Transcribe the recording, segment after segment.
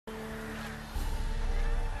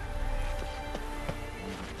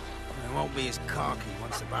won't be as cocky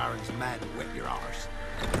once the Baron's men whip your arse.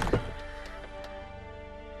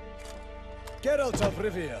 Geralt of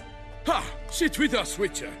Rivia. Ha! Sit with us,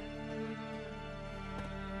 Witcher.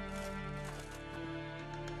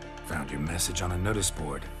 Found your message on a notice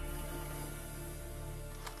board.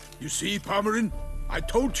 You see, Palmerin? I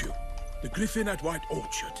told you. The Griffin at White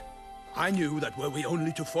Orchard. I knew that were we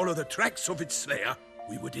only to follow the tracks of its slayer,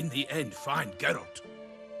 we would in the end find Geralt.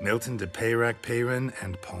 Milton de Peyrac-Peyrin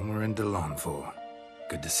and Palmerin de Launfal.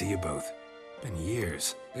 Good to see you both. Been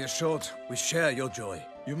years. Be assured, we share your joy.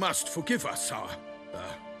 You must forgive us our,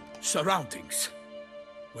 surroundings.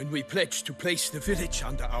 When we pledged to place the village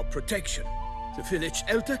under our protection, the village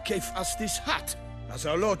elder gave us this hut as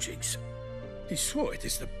our lodgings. He swore it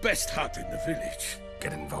is the best hut in the village.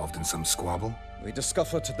 Get involved in some squabble? We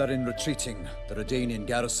discovered that in retreating, the Redanian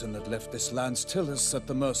garrison had left this land's tillers at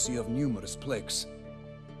the mercy of numerous plagues.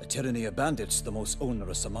 A tyranny of bandits, the most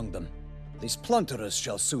onerous among them. These plunderers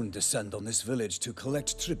shall soon descend on this village to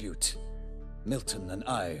collect tribute. Milton and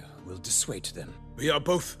I will dissuade them. We are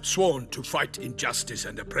both sworn to fight injustice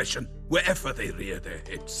and oppression wherever they rear their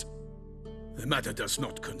heads. The matter does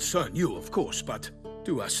not concern you, of course, but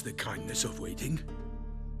do us the kindness of waiting.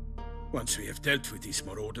 Once we have dealt with these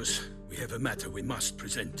marauders, we have a matter we must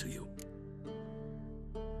present to you.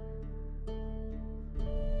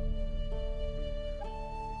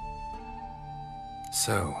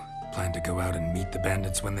 So, plan to go out and meet the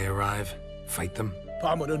bandits when they arrive? Fight them?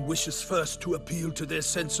 Palmerin wishes first to appeal to their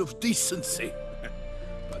sense of decency.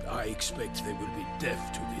 But I expect they will be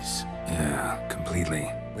deaf to this. Yeah,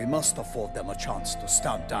 completely. We must afford them a chance to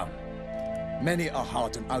stand down. Many a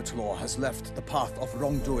hardened outlaw has left the path of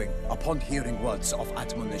wrongdoing upon hearing words of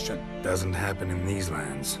admonition. Doesn't happen in these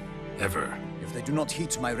lands. Ever. If they do not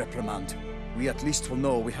heed my reprimand, we at least will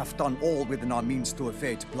know we have done all within our means to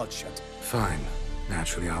evade bloodshed. Fine.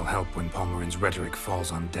 Naturally, I'll help when Palmerin's rhetoric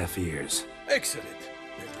falls on deaf ears. Excellent.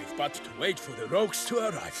 Then we've but to wait for the rogues to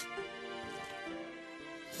arrive.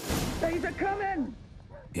 They's a-coming!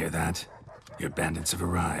 Hear that? Your bandits have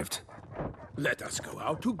arrived. Let us go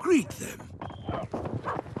out to greet them.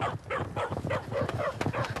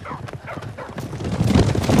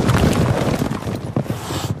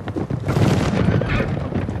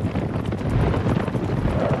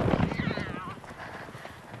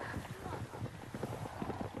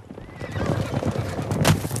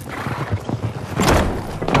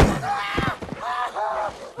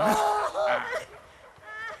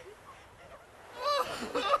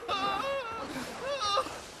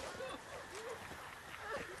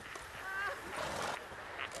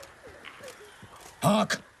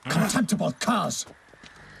 Hark! Contemptible curs!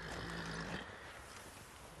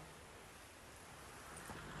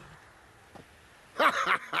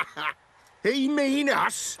 He mean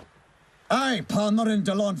us? I, Palmerin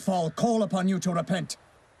de Launfal, call upon you to repent.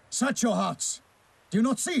 Set your hearts. Do you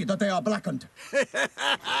not see that they are blackened?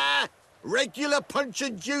 Regular Punch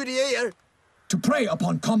and Judy here. To prey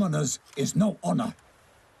upon commoners is no honor.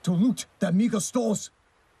 To loot their meager stores,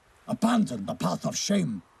 abandon the path of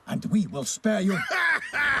shame, and we will spare you.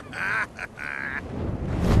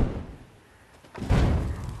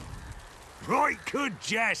 Right good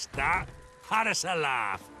jest, that. Had us a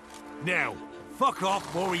laugh. Now, fuck off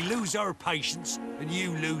before we lose our patience and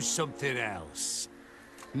you lose something else.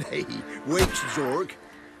 Nay, wait, Zorg.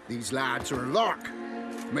 These lads are a lark.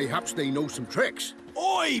 Mayhaps they know some tricks.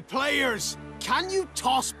 Oi, players! Can you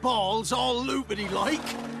toss balls all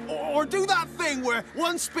loopity-like? Or do that thing where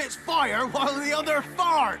one spits fire while the other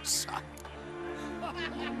farts?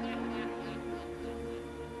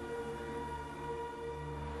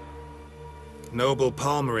 Noble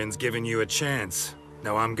Palmerin's giving you a chance.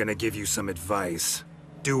 Now I'm gonna give you some advice.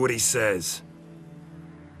 Do what he says.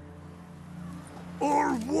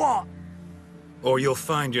 Or what? Or you'll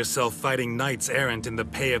find yourself fighting knights errant in the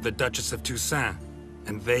pay of the Duchess of Tousaint.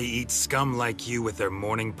 And they eat scum like you with their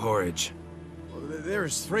morning porridge.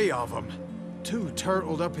 There's 3 of them. 2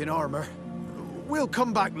 turtled up in armor. We'll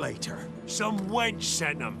come back later. Some wench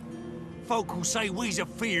sent them. Folk will say we's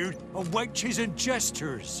afeard of wenches and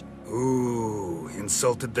jesters. Ooh,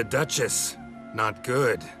 insulted the Duchess. Not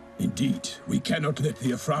good. Indeed, we cannot let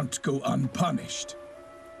the affront go unpunished.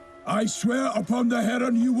 I swear upon the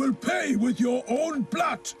Heron you will pay with your own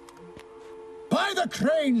blood! By the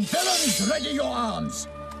crane, villains, ready your arms!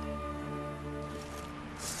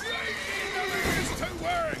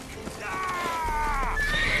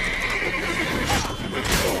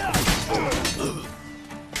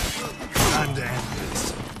 Time to end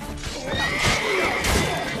this.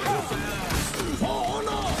 For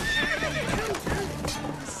honor!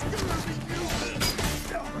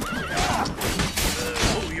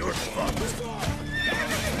 Oh, you're fucked.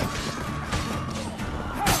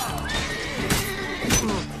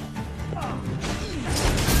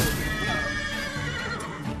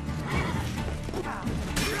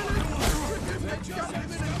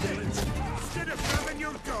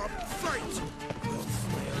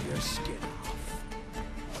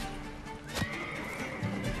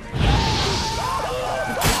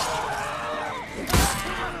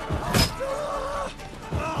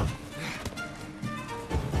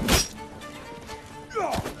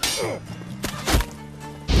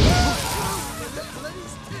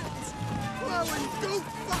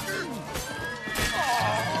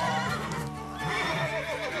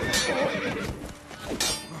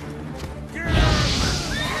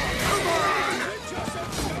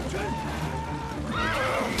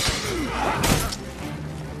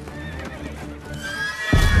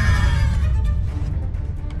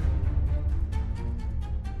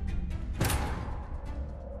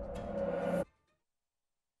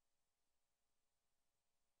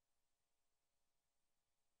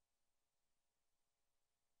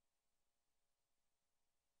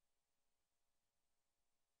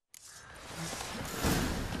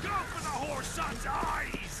 Son's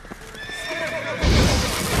eyes!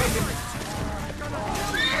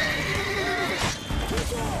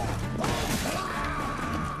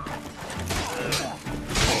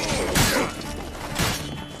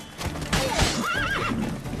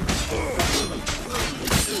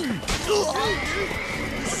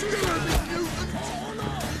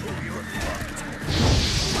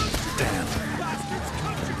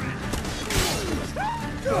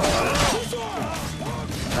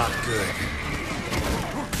 Not good.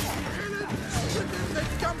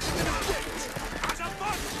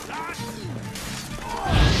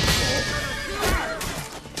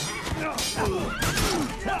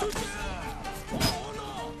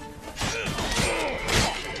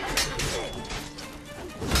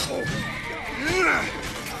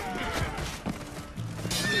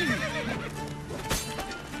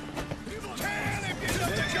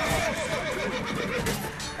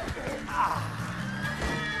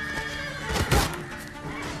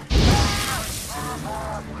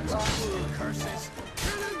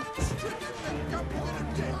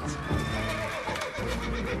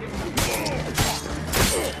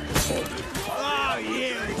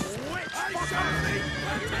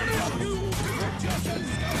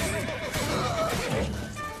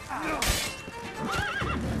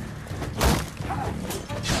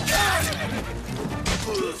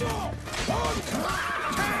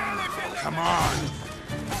 Come on!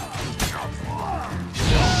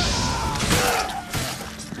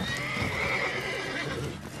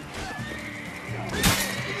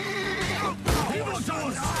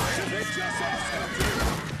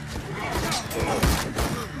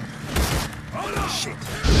 Shit!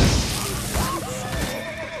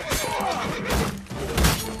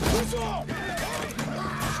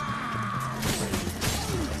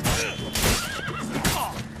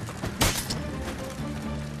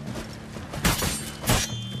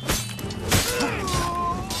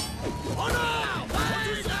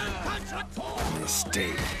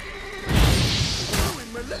 Mistake.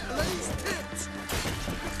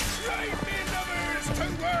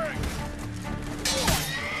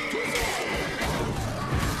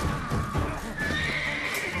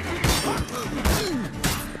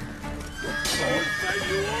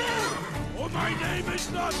 My name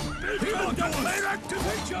is not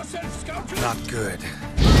activate yourself, scoundrel! Not good.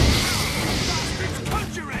 Bastards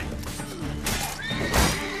conjuring!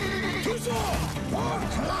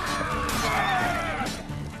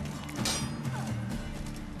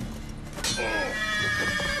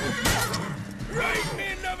 Right, me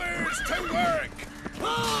lovers, to work!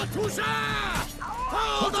 Ah, Tousaint!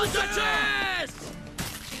 Hold the Duchess!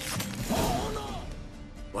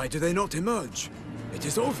 Why do they not emerge? It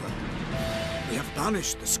is over. We have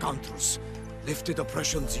banished the scoundrels, lifted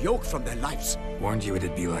oppression's yoke from their lives. Warned you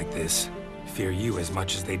it'd be like this. Fear you as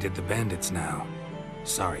much as they did the bandits now.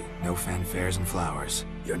 Sorry, no fanfares and flowers.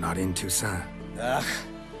 You're not in Tousaint. Ah,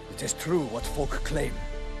 it is true what folk claim.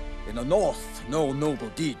 In the north, no noble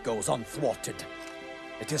deed goes unthwarted.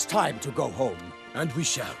 It is time to go home. And we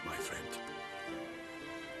shall, my friend.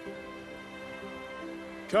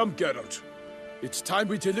 Come, Geralt. It's time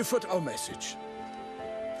we delivered our message.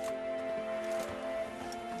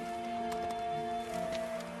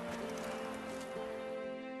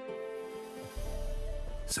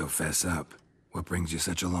 So fess up. What brings you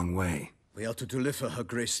such a long way? We are to deliver Her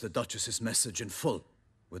Grace the Duchess's message in full,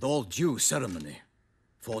 with all due ceremony.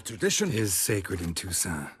 For tradition... It is sacred in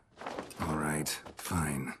Tousaint. All right,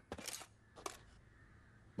 fine.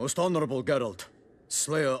 Most honorable Geralt,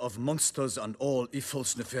 slayer of monsters and all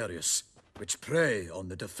evils nefarious, which prey on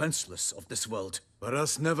the defenseless of this world.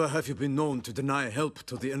 Whereas never have you been known to deny help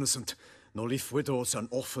to the innocent, nor leave widows and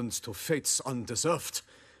orphans to fates undeserved.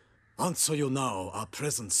 Answer you now our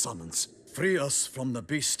present summons. Free us from the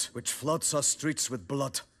beast which floods our streets with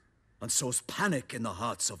blood, and sows panic in the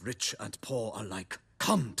hearts of rich and poor alike.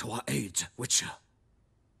 Come to our aid, Witcher.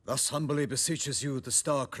 Thus humbly beseeches you the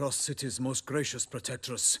Star-Crossed City's most gracious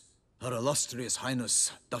protectress, Her Illustrious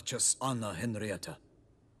Highness, Duchess Anna Henrietta.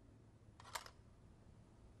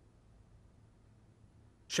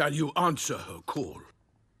 Shall you answer her call?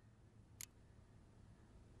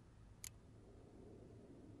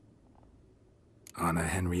 Anna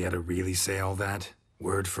Henrietta really say all that?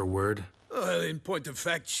 Word for word? Well, in point of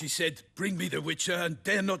fact, she said, bring me the Witcher and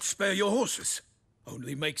dare not spare your horses.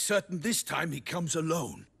 Only make certain this time he comes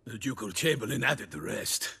alone. The ducal chamberlain added the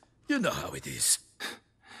rest. You know how it is.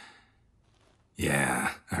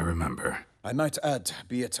 Yeah, I remember. I might add,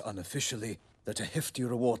 be it unofficially, that a hefty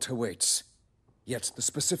reward awaits. Yet the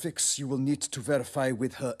specifics you will need to verify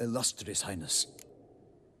with Her Illustrious Highness.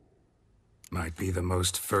 Might be the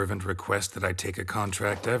most fervent request that I take a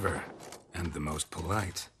contract ever. And the most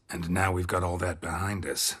polite. And now we've got all that behind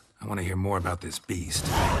us. I want to hear more about this beast.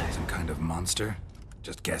 Some kind of monster?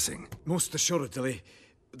 Just guessing. Most assuredly,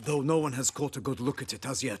 though no one has caught a good look at it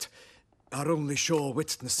as yet. Our only sure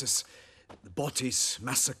witnesses, the bodies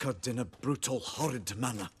massacred in a brutal, horrid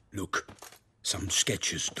manner. Look, some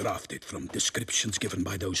sketches drafted from descriptions given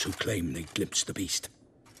by those who claim they glimpsed the beast.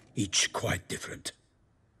 Each quite different.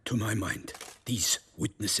 To my mind, these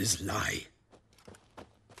witnesses lie.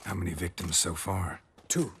 How many victims so far?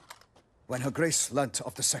 2. When Her Grace learnt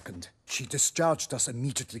of the second, she discharged us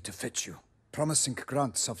immediately to fetch you, promising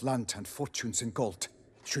grants of land and fortunes in gold,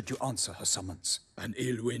 should you answer her summons. An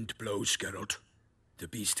ill wind blows, Geralt. The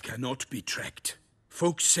beast cannot be tracked.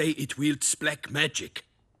 Folks say it wields black magic.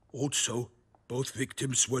 Also, both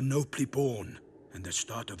victims were nobly born, and the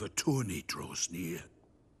start of a tourney draws near.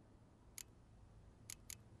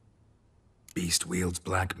 Beast wields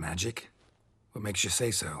black magic? What makes you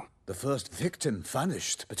say so? The first victim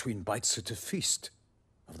vanished between bites at a feast.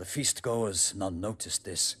 Of the feast-goers, none noticed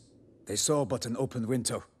this. They saw but an open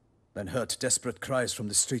window, then heard desperate cries from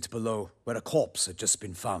the street below, where a corpse had just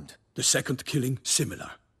been found. The second killing,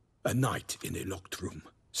 similar. A night in a locked room.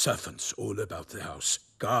 Servants all about the house.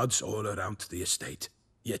 Guards all around the estate.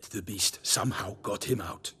 Yet the beast somehow got him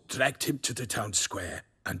out, dragged him to the town square,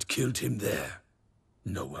 and killed him there.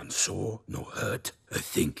 No one saw, nor heard a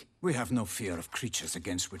thing. We have no fear of creatures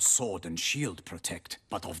against which sword and shield protect.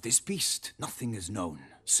 But of this beast, nothing is known.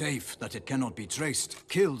 Save that it cannot be traced,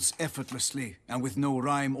 kills effortlessly, and with no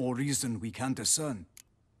rhyme or reason we can discern.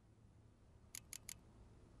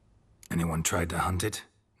 Anyone tried to hunt it?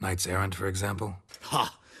 Knights errant, for example?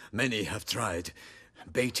 Ha! Many have tried.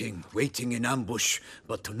 Baiting, waiting in ambush,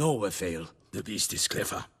 but to no avail. The beast is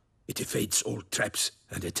clever. It evades all traps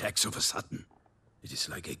and attacks of a sudden. It is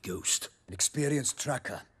like a ghost. An experienced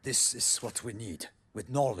tracker. This is what we need, with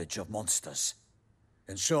knowledge of monsters.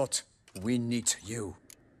 In short, we need you.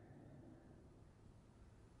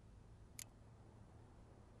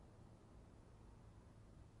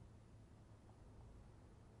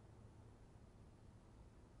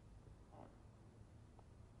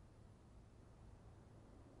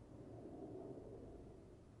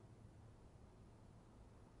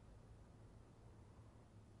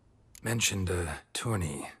 Mentioned a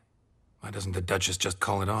tourney. Why doesn't the Duchess just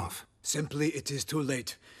call it off? Simply, it is too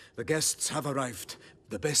late. The guests have arrived.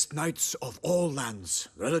 The best knights of all lands,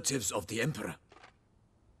 relatives of the Emperor.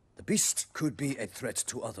 The beast could be a threat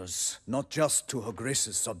to others, not just to Her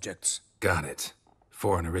Grace's subjects. Got it.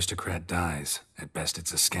 Before an aristocrat dies, at best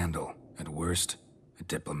it's a scandal. At worst, a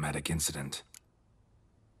diplomatic incident.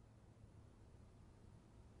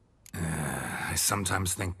 I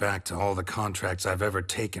sometimes think back to all the contracts I've ever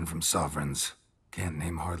taken from sovereigns. Can't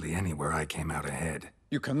name hardly any where I came out ahead.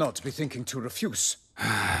 You cannot be thinking to refuse.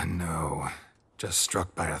 No. Just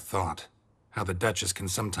struck by a thought. How the Duchess can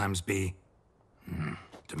sometimes be...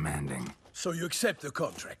 demanding. So you accept the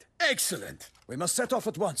contract. Excellent! We must set off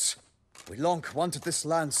at once. We long wanted this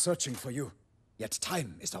land searching for you. Yet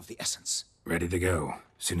time is of the essence. Ready to go,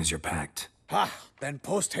 soon as you're packed. Ha! Then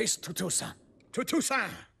post-haste to Tousaint. To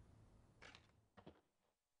Toussaint!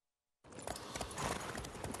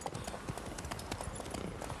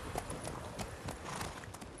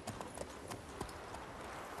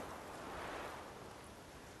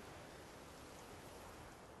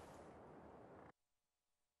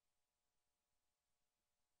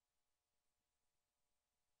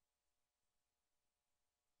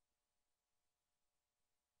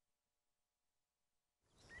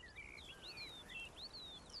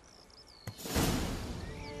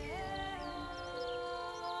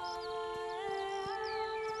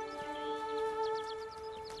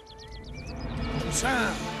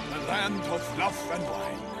 Toussaint, the land of love and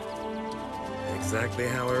wine. Exactly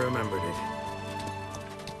how I remembered it.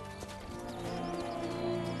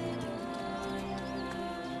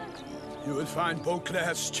 You will find Beauclair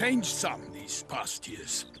has changed some these past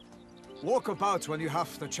years. Walk about when you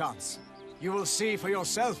have the chance. You will see for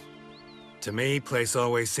yourself. To me, place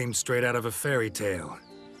always seemed straight out of a fairy tale.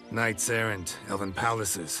 Knights errant, elven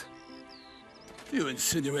palaces. You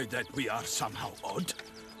insinuate that we are somehow odd?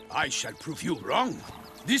 I shall prove you wrong.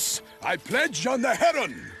 This I pledge on the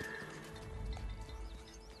Heron.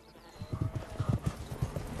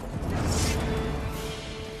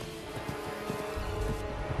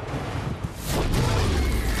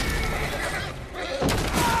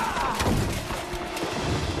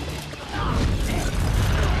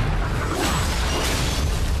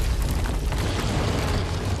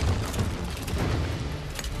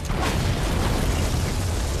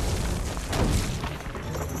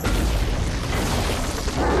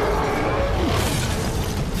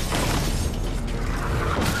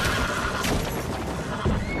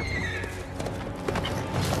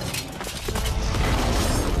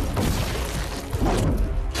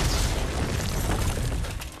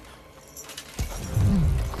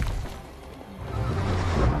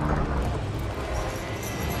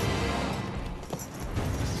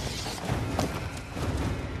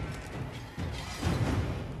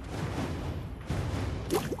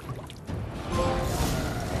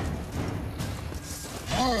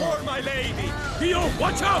 Theo,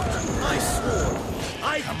 watch out! I swore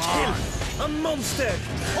I'd kill a monster!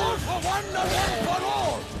 All for one and one for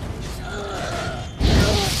all!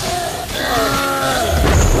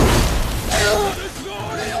 For the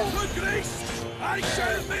glory of her grace, I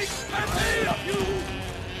shall make spectacle of you!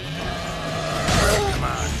 Come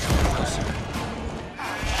on, come closer.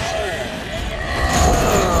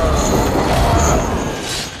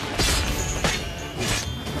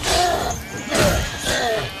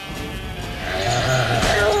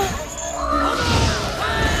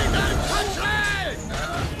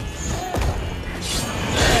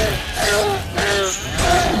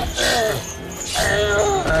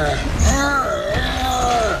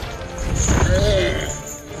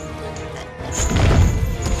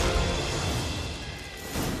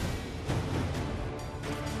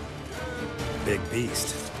 Big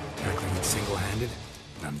beast. Tackling it single-handed?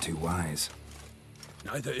 None too wise.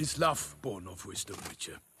 Neither is love born of wisdom,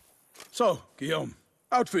 Witcher. So, Guillaume,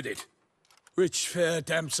 outfit it. Which fair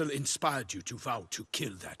damsel inspired you to vow to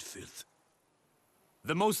kill that filth?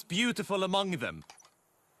 The most beautiful among them.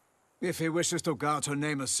 If he wishes to guard her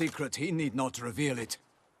name a secret, he need not reveal it.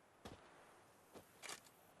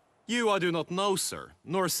 You I do not know, sir,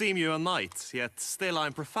 nor seem you a knight, yet still I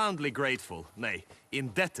am profoundly grateful, nay,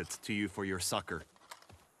 indebted to you for your succor.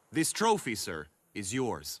 This trophy, sir, is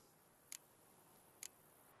yours.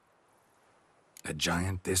 A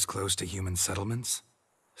giant this close to human settlements?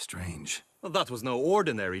 Strange. Well, that was no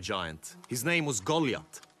ordinary giant. His name was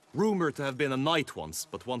Goliath, rumored to have been a knight once,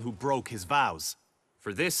 but one who broke his vows.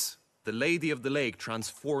 For this, the Lady of the Lake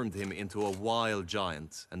transformed him into a wild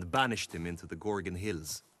giant and banished him into the Gorgon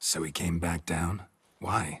Hills. So he came back down?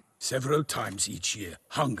 Why? Several times each year,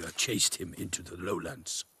 hunger chased him into the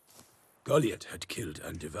lowlands. Goliath had killed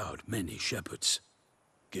and devoured many shepherds.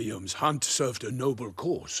 Guillaume's hunt served a noble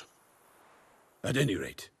cause. At any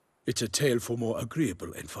rate, it's a tale for more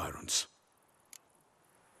agreeable environs.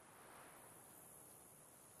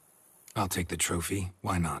 I'll take the trophy.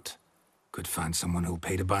 Why not? Could find someone who'll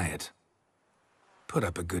pay to buy it. Put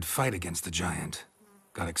up a good fight against the giant.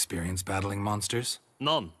 Got experience battling monsters?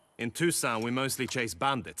 None. In Tousaint, we mostly chase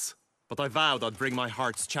bandits. But I vowed I'd bring my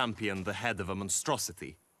heart's champion the head of a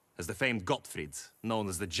monstrosity, as the famed Gottfried, known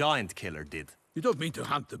as the Giant Killer, did. You don't mean to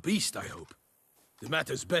hunt the beast, I hope. The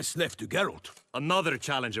matter's best left to Geralt. Another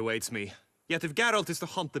challenge awaits me. Yet if Geralt is to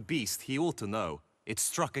hunt the beast, he ought to know. It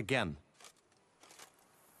struck again.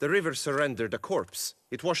 The river surrendered a corpse.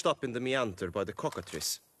 It washed up in the meander by the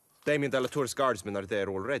cockatrice. Damien de la Tour's guardsmen are there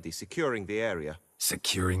already, securing the area.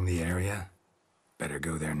 Securing the area? Better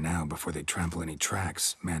go there now before they trample any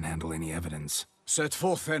tracks, manhandle any evidence. Set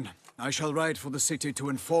forth, then. I shall ride for the city to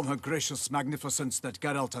inform her gracious magnificence that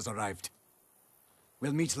Geralt has arrived.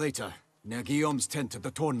 We'll meet later, near Guillaume's tent at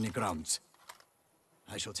the Tourney grounds.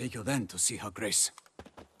 I shall take you then to see her grace.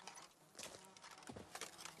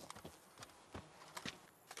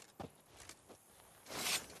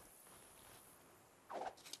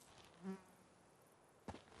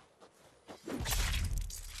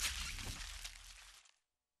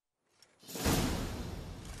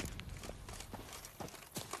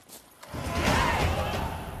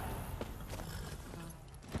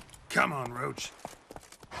 Come on, Roach.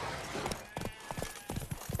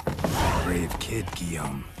 Brave kid,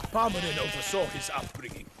 Guillaume. Parmanin oversaw his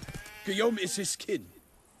upbringing. Guillaume is his kin.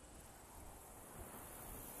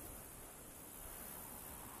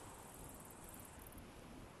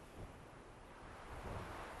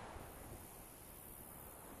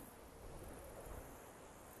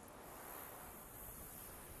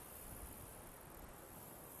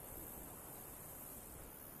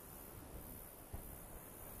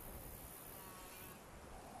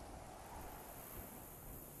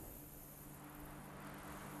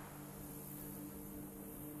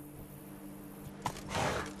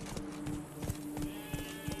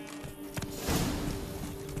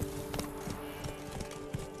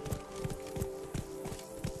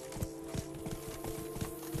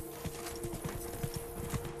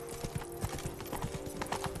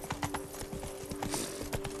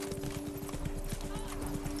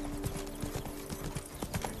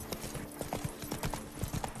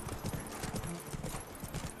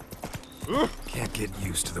 Can't get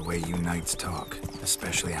used to the way you knights talk,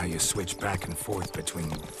 especially how you switch back and forth between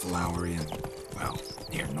flowery and, well,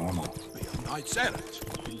 near normal. We are knights errant,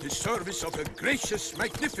 in the service of her gracious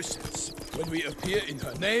magnificence. When we appear in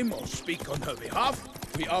her name or speak on her behalf,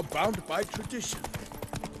 we are bound by tradition.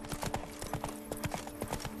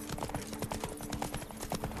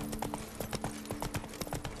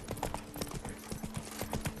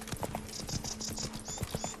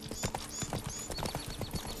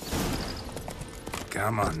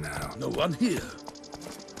 Come on now. No one here.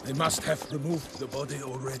 They must have removed the body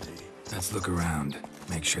already. Let's look around.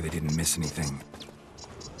 Make sure they didn't miss anything.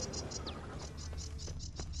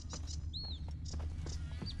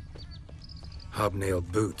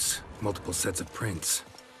 Hobnailed boots, multiple sets of prints.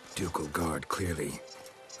 Ducal guard, clearly.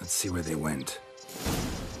 Let's see where they went.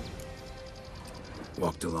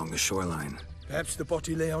 Walked along the shoreline. Perhaps the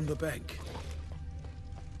body lay on the bank.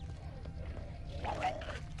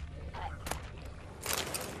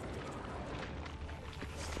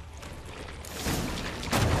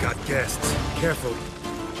 Got guests. Careful.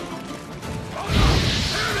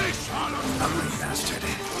 Ugly bastard.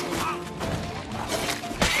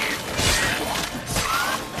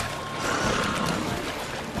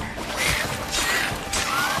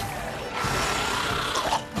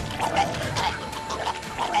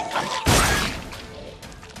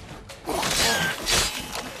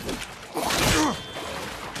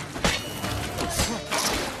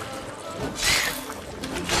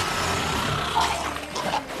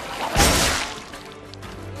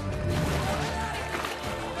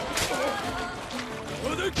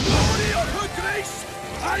 For the glory of her grace,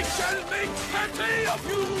 I shall make petty of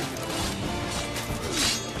you!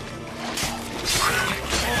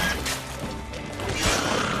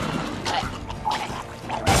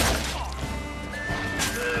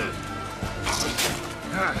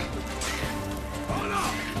 Honor!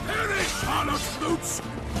 Perish, harlot brutes!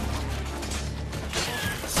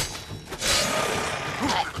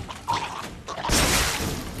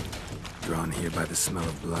 Drawn here by the smell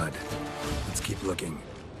of blood. Let's keep looking.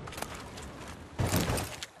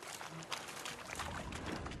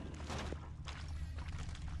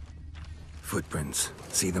 Footprints.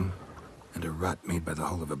 See them? And a rut made by the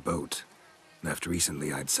hull of a boat. Left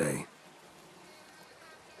recently, I'd say.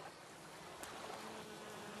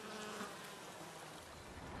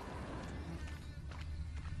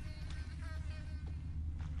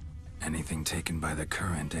 Anything taken by the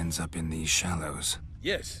current ends up in these shallows.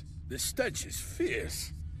 Yes, the stench is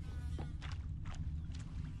fierce.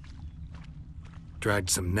 Dragged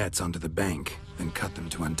some nets onto the bank, then cut them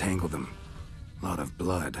to untangle them. Lot of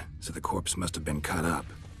blood, so the corpse must have been cut up.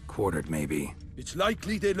 Quartered, maybe. It's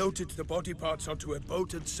likely they loaded the body parts onto a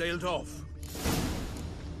boat and sailed off.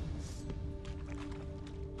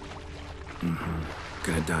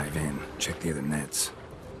 Gonna dive in, check the other nets.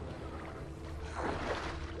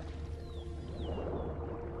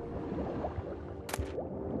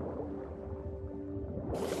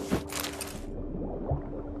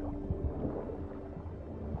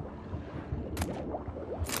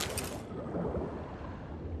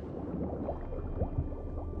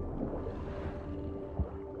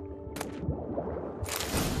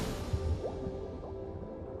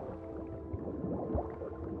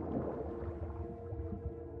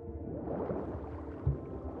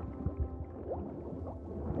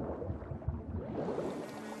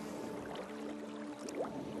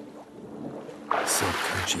 Silk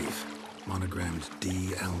kerchief, monogrammed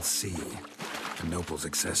DLC. A noble's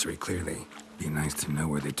accessory, clearly. Be nice to know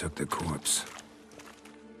where they took the corpse.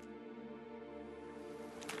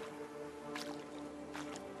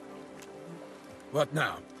 What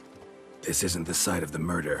now? This isn't the site of the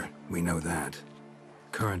murder. We know that.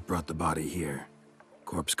 Current brought the body here.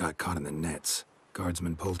 Corpse got caught in the nets.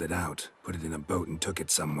 Guardsmen pulled it out, put it in a boat and took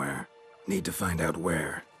it somewhere. Need to find out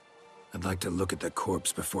where. I'd like to look at the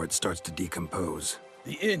corpse before it starts to decompose.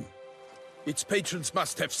 The inn. Its patrons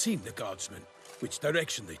must have seen the guardsmen, which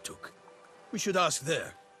direction they took. We should ask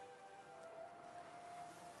there.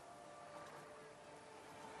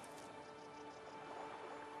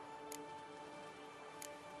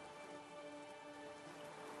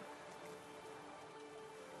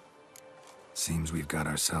 Seems we've got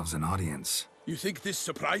ourselves an audience. You think this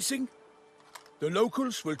surprising? The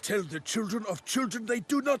locals will tell the children of children they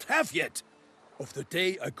do not have yet, of the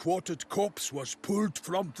day a quartered corpse was pulled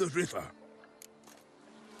from the river.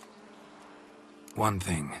 One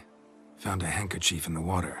thing. Found a handkerchief in the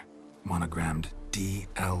water. Monogrammed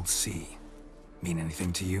DLC. Mean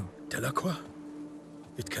anything to you? Delacroix?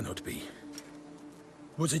 It cannot be.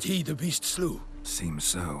 Was it he the beast slew? Seems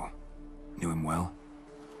so. Knew him well?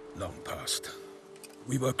 Long past.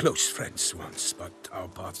 We were close friends once, but our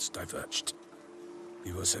paths diverged.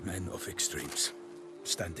 He was a man of extremes,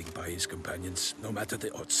 standing by his companions no matter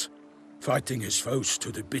the odds, fighting his foes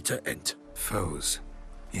to the bitter end. Foes?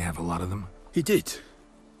 You have a lot of them? He did,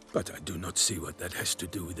 but I do not see what that has to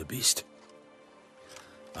do with the beast.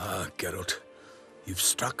 Ah, Geralt, you've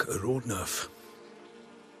struck a raw nerve.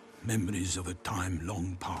 Memories of a time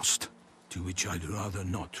long past, to which I'd rather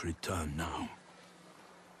not return now.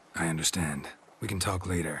 I understand. We can talk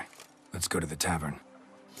later. Let's go to the tavern.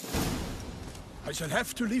 I shall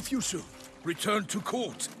have to leave you soon. Return to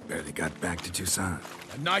court. Barely got back to Toussaint.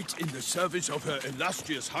 A knight in the service of Her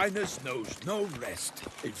Illustrious Highness knows no rest.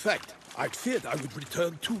 In fact, I'd feared I would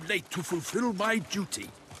return too late to fulfill my duty.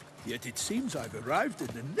 Yet it seems I've arrived in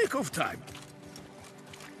the nick of time.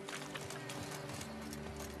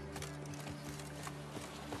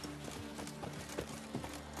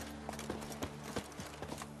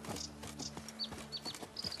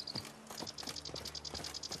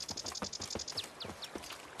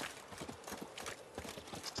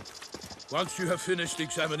 Once you have finished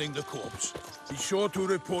examining the corpse, be sure to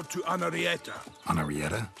report to Anarietta.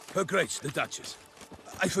 Anarietta? Her Grace, the Duchess.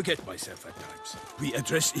 I forget myself at times. We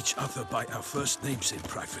address each other by our first names in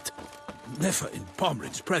private. Never in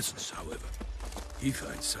Pomrin's presence, however. He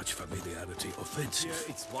finds such familiarity offensive.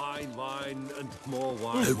 Yeah, it's wine, wine, and more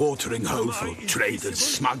wine. A watering hole for traders,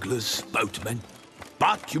 smugglers, boatmen.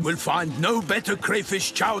 But you will find no better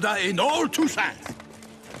crayfish chowder in all Toussaint.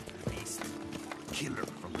 Killer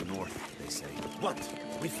from the north, they say. What?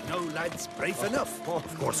 With no lads brave enough?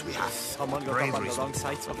 Of course we have. Someone got up on the wrong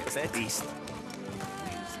side, so it's that beast.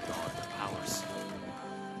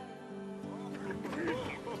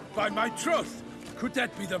 By my troth, could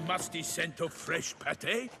that be the musty scent of fresh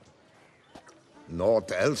pâté?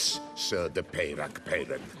 Naught else, Sir de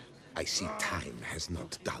Peyrac-Peyran. I see time has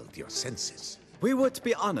not dulled your senses. We would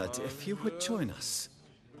be honored if you would join us.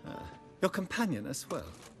 Your companion as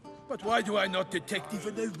well. But why do I not detect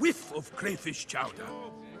even a whiff of crayfish chowder?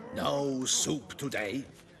 No soup today,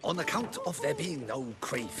 on account of there being no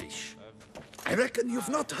crayfish. I reckon you've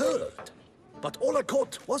not heard, but all I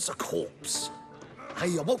caught was a corpse. I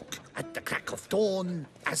awoke at the crack of dawn,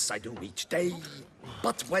 as I do each day,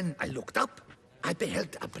 but when I looked up, I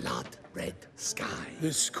beheld a blood-red sky.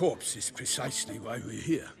 This corpse is precisely why we're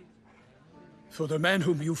here. For the man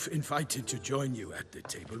whom you've invited to join you at the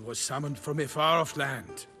table was summoned from a far-off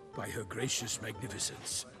land by her gracious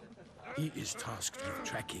magnificence. He is tasked with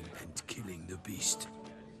tracking and killing the beast.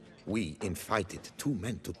 We invited two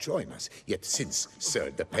men to join us, yet since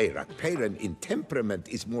Sir de Peyrac-Peyran in temperament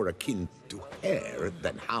is more akin to hare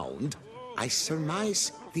than hound, I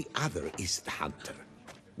surmise the other is the hunter.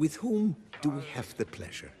 With whom do we have the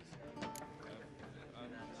pleasure?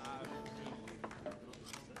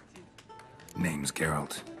 Name's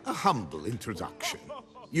Geralt. A humble introduction.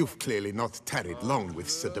 You've clearly not tarried long with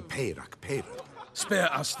Sir de Peyrac-Peyran.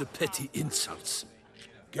 Spare us the petty insults.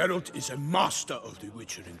 Geralt is a master of the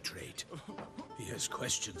witchering trade. He has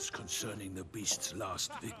questions concerning the beast's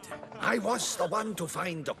last victim. I was the one to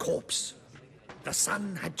find the corpse. The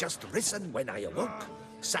sun had just risen when I awoke,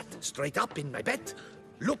 sat straight up in my bed,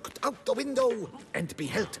 looked out the window, and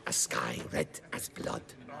beheld a sky red as blood.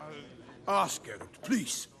 Ask Geralt,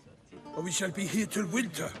 please, or we shall be here till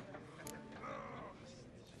winter.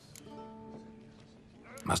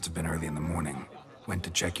 Must have been early in the morning. Went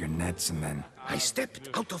to check your nets and then... I stepped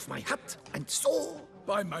out of my hut and saw...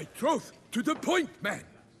 By my troth, to the point, man!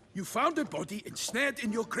 You found a body ensnared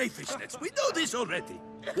in your crayfish nets. We know this already.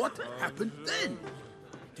 What happened then?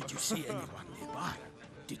 Did you see anyone nearby?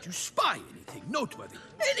 Did you spy anything noteworthy?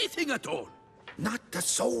 Anything at all? Not a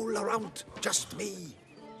soul around, just me.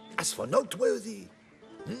 As for noteworthy...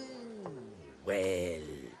 well...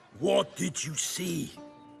 What did you see?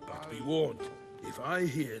 But be warned, if I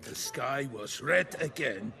hear the sky was red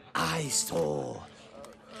again... I saw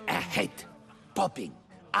a head bobbing,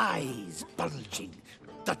 eyes bulging,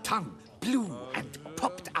 the tongue blue and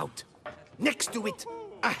popped out. Next to it,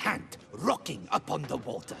 a hand rocking upon the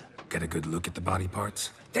water. Get a good look at the body parts?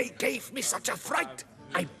 They gave me such a fright.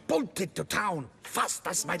 I bolted to town fast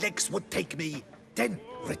as my legs would take me, then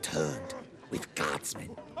returned with guardsmen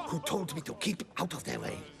who told me to keep out of their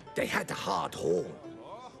way. They had a hard haul.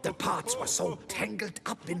 The parts were so tangled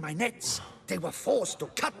up in my nets, they were forced to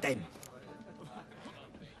cut them.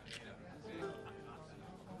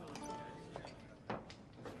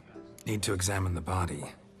 Need to examine the body.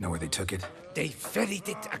 Know where they took it? They ferried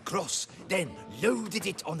it across, then loaded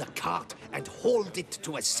it on a cart and hauled it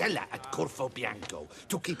to a cellar at Corvo Bianco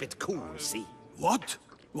to keep it cool, see? What?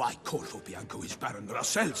 Why, Corvo Bianco is Baron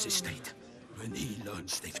Russell's estate. When he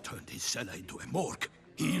learns they've turned his cellar into a morgue,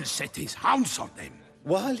 He'll set his hounds on them.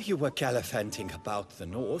 While you were gallivanting about the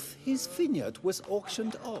north, his vineyard was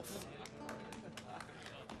auctioned off.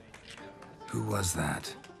 Who was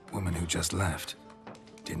that? Woman who just left.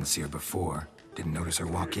 Didn't see her before. Didn't notice her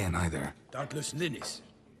walk in either. Doubtless Linnis,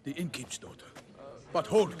 the innkeep's daughter. But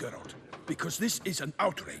hold, Geralt, because this is an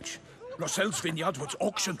outrage. Rossel's vineyard was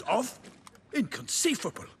auctioned off?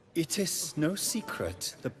 Inconceivable. It is no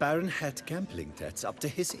secret the Baron had gambling debts up to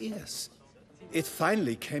his ears. It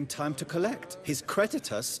finally came time to collect. His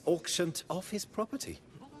creditors auctioned off his property.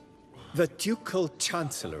 The Ducal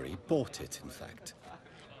Chancellery bought it, in fact.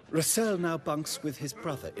 Rossel now bunks with his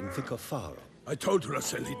brother in Vicofaro. I told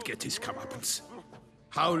Rossel he'd get his comeuppance.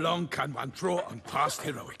 How long can one draw on past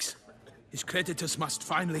heroics? His creditors must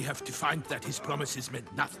finally have to find that his promises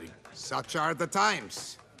meant nothing. Such are the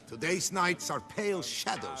times. Today's knights are pale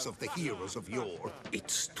shadows of the heroes of yore.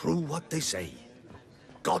 It's true what they say.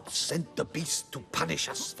 God sent the beast to punish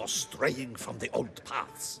us for straying from the old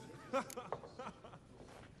paths.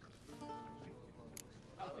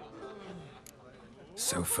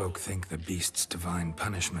 So folk think the beast's divine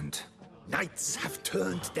punishment. Knights have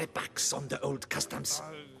turned their backs on the old customs.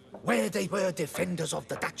 Where they were defenders of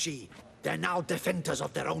the duchy, they're now defenders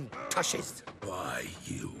of their own tushes. Why,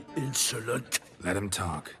 you insolent... Let him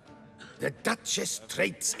talk. The Duchess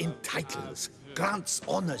trades in titles, grants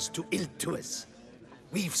honors to ill-doers.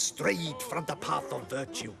 We've strayed from the path of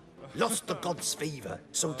virtue, lost the gods' favor,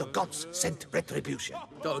 so the gods sent retribution.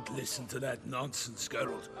 Don't listen to that nonsense,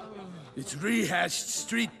 Geralt. It's rehashed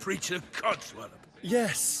street preacher codswallop.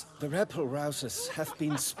 Yes, the rebel rousers have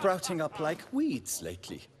been sprouting up like weeds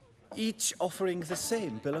lately, each offering the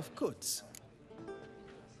same bill of goods.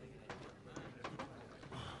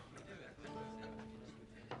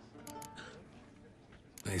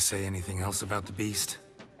 They say anything else about the beast?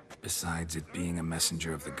 Besides it being a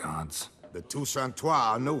messenger of the gods? The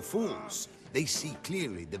Toussaintois are no fools. They see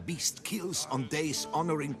clearly the beast kills on days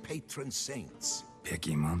honoring patron saints.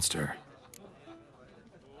 Picky monster.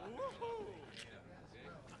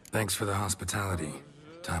 Thanks for the hospitality.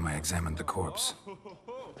 Time I examined the corpse.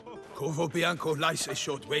 Corvo Bianco lies a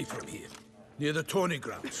short way from here, near the tourney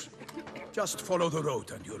grounds. Just follow the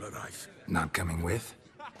road and you'll arrive. Not coming with?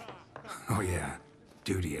 Oh yeah.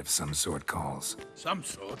 Duty of some sort calls. Some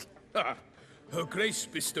sort? Ha! Her Grace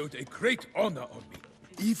bestowed a great honor on me,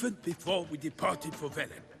 even before we departed for Velen.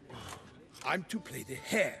 I'm to play the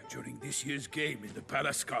hare during this year's game in the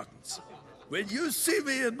palace gardens. When you see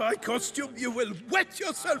me in my costume, you will wet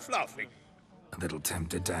yourself laughing. A little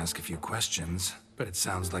tempted to ask a few questions, but it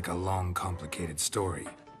sounds like a long, complicated story.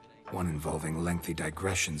 One involving lengthy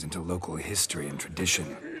digressions into local history and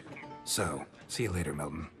tradition. So, see you later,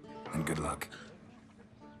 Milton, and good luck.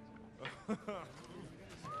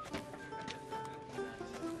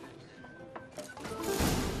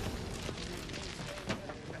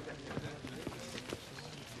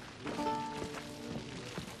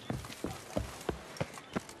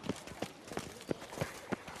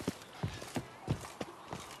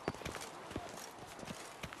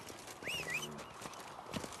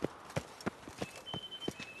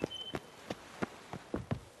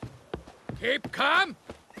 Keep calm.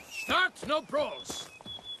 Start no brawls.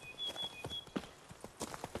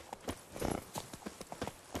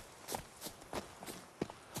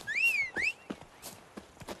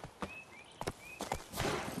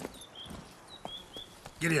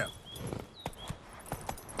 Giddy up.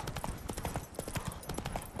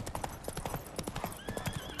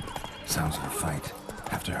 Sounds of a fight.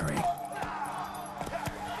 Have to hurry.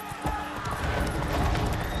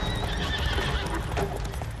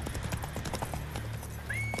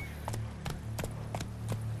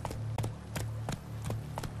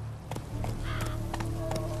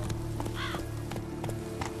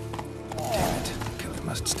 Damn it. Killer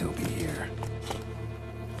must still be here.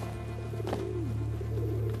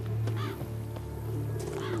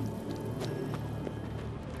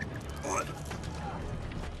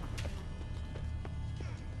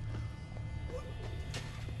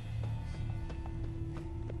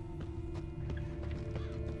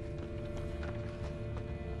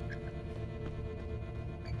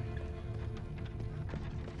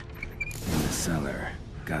 Cellar.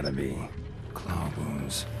 Gotta be. Claw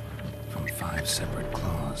wounds. From 5 separate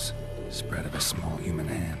claws. Spread of a small human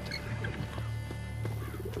hand.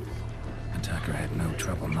 Attacker had no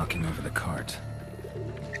trouble knocking over the cart.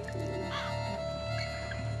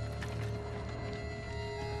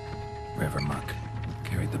 River muck.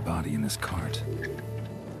 Carried the body in this cart.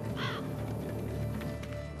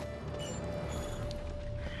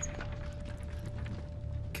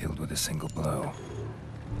 Killed with a single blow.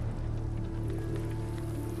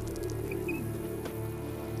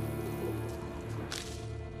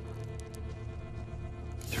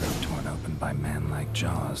 by man-like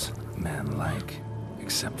jaws. Man-like,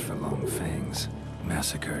 except for long fangs.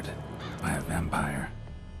 Massacred by a vampire.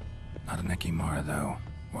 Not an Ekimara, though.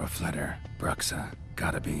 Or a Fletter. Bruxa.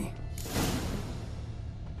 Gotta be.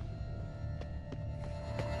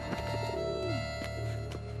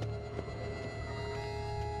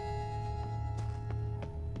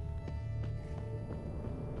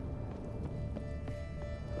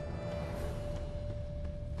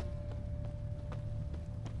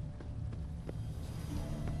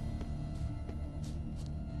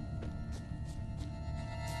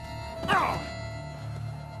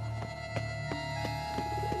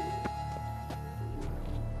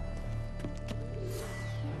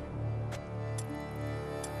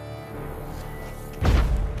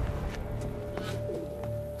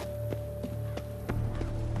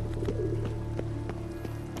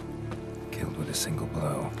 Killed with a single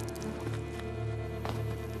blow.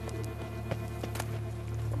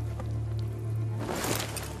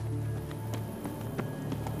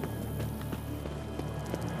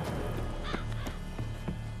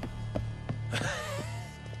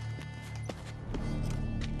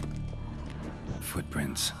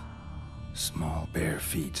 Footprints. Small, bare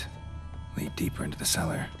feet. Lead deeper into the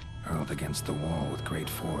cellar. Hurled against the wall with great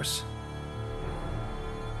force.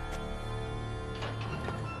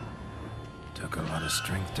 Took a lot of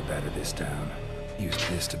strength to batter this down. Used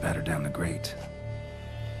this to batter down the grate.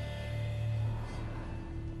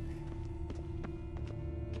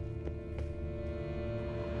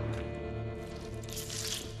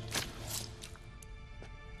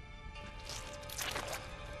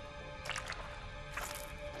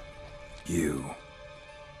 You.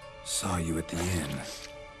 Saw you at the inn.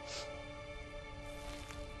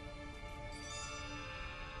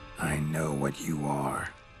 I know what you are.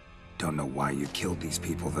 Don't know why you killed these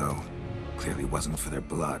people, though. Clearly wasn't for their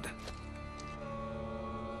blood.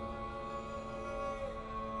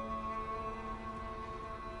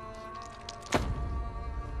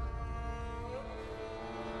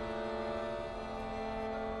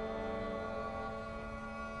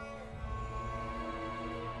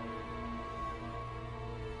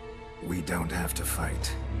 We don't have to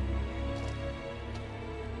fight.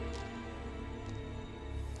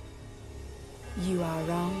 You are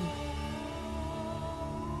wrong.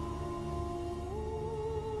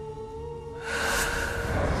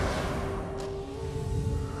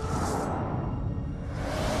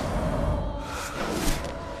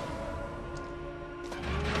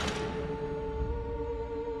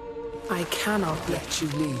 I cannot let you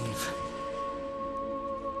leave.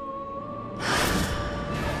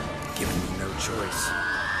 Giving me no choice.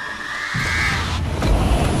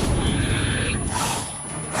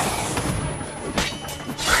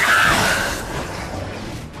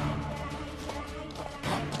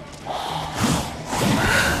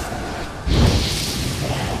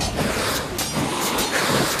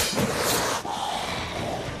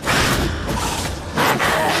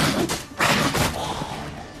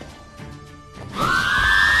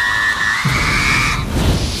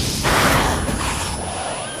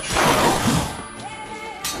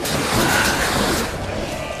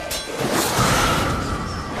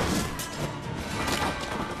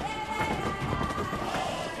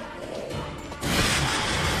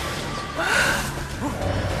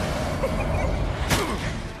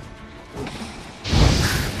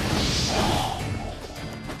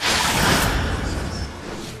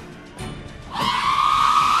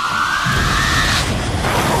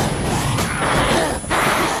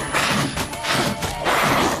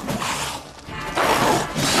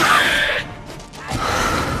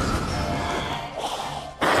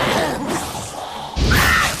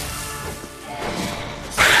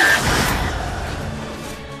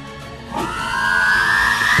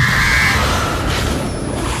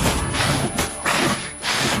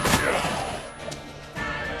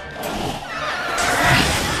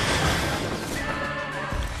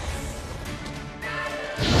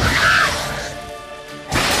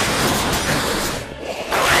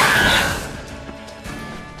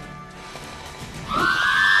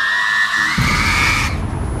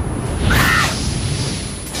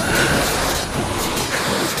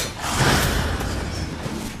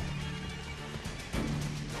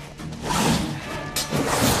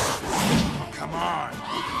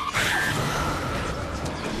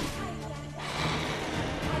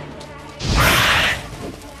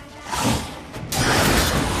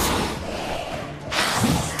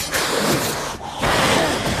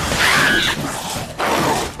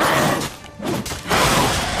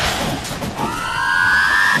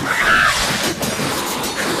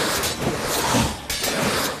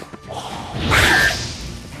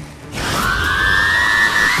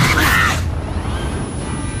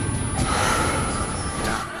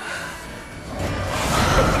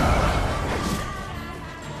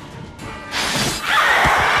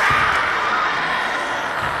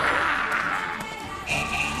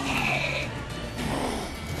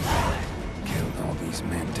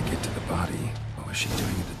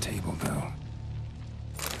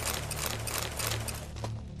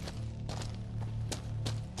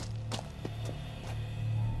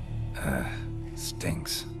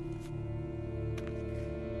 Stinks.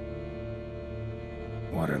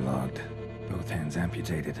 Waterlogged. Both hands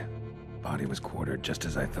amputated. Body was quartered just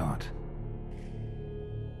as I thought.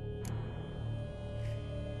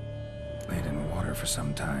 Laid in water for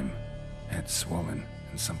some time. Head swollen,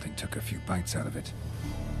 and something took a few bites out of it.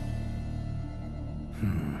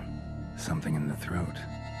 Something in the throat.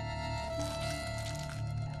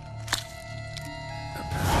 A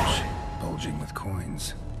pouch, bulging with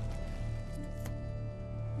coins.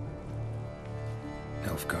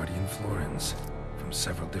 Elfguardian florins, from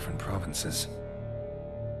several different provinces.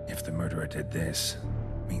 If the murderer did this,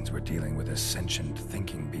 means we're dealing with a sentient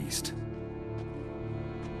thinking beast.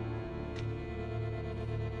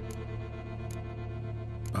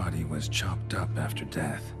 Body was chopped up after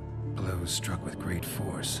death. Blows struck with great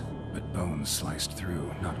force, but bones sliced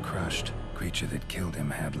through, not crushed. Creature that killed him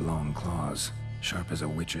had long claws, sharp as a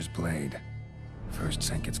witcher's blade. First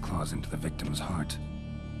sank its claws into the victim's heart.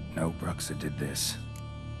 No Bruxa did this.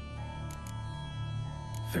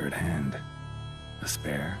 Third hand. A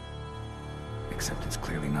spare? Except it's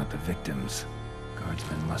clearly not the victim's.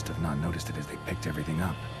 Guardsmen must have not noticed it as they picked everything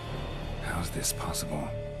up. How's this possible?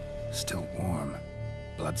 Still warm.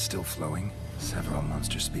 Blood still flowing? Several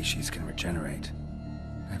monster species can regenerate.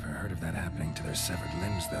 Never heard of that happening to their severed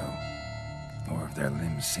limbs, though. Or of their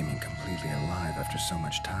limbs seeming completely alive after so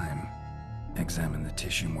much time. Examine the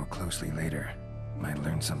tissue more closely later. Might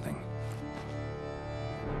learn something.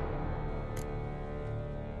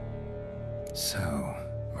 So,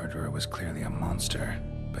 murderer was clearly a monster,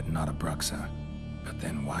 but not a Bruxa. But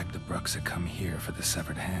then why'd the Bruxa come here for the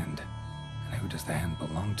severed hand? And who does the hand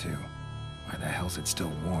belong to? Why the hell's it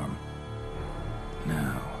still warm?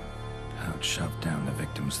 Now, pouch shoved down the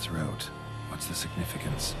victim's throat. What's the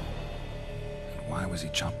significance? And why was he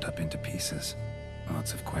chopped up into pieces?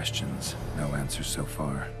 Lots of questions, no answers so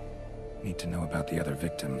far. Need to know about the other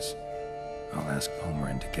victims. I'll ask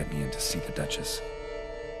Palmerin to get me in to see the Duchess.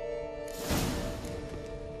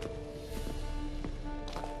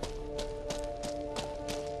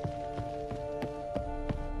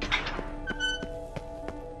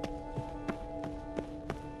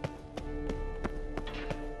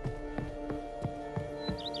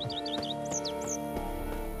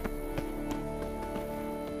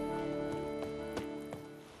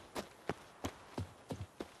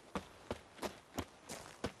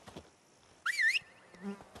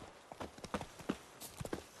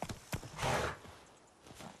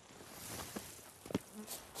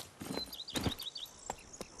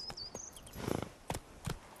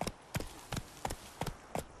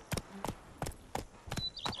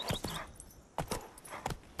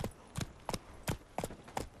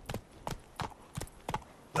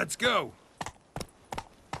 Let's go!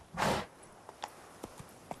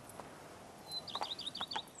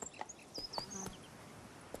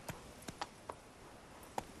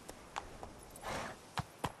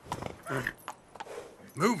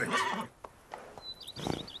 Move it!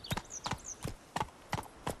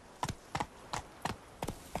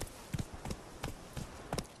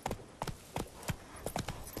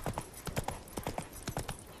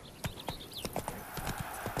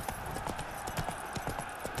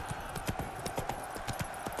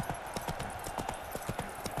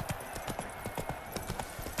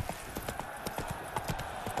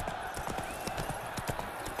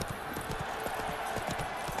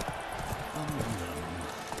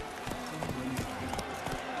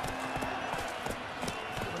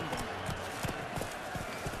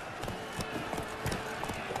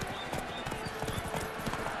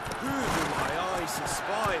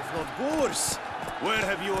 Where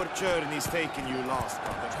have your journeys taken you last,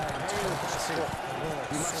 brother?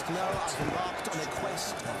 We must now have embarked on a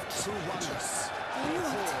quest of true wonders.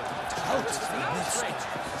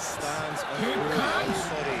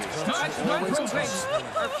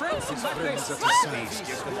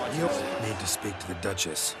 Need to speak to the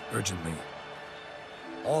Duchess, urgently.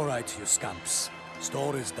 All right, you scamps.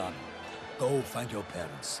 Store is done. Go find your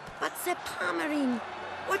parents. But the Palmerin,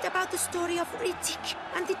 what about the story of Riddick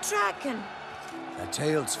and the dragon? They're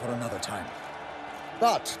tales for another time.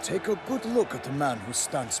 But take a good look at the man who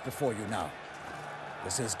stands before you now.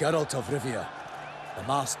 This is Geralt of Rivia, the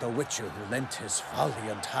master witcher who lent his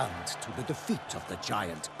valiant hand to the defeat of the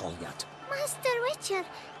giant Goliath. Master Witcher,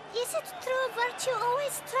 is it true virtue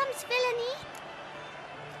always trumps villainy?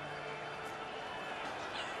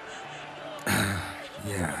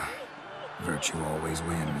 Yeah. Virtue always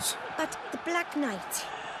wins. But the Black Knight,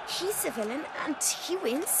 he's a villain and he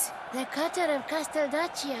wins. The cutter of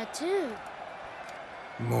Casteldaccia, too.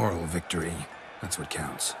 Moral victory. That's what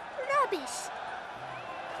counts. Rubbish.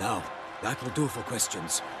 Now, that will do for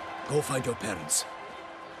questions. Go find your parents.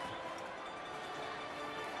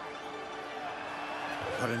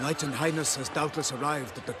 Her Enlightened Highness has doubtless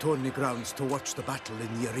arrived at the tourney grounds to watch the battle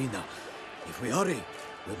in the arena. If we hurry,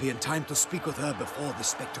 we'll be in time to speak with her before the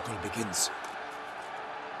spectacle begins.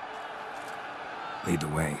 Lead the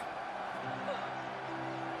way.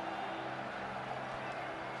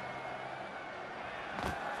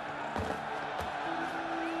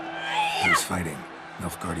 Who's fighting?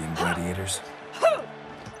 Nilfgaardian gladiators?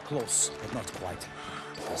 Close, but not quite.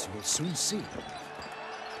 As you will soon see.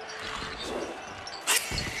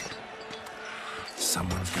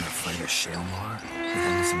 Someone's gonna fight a Shaelmar? With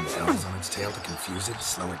only some bells on its tail to confuse it,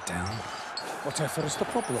 slow it down? Whatever is the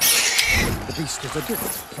problem? The beast is a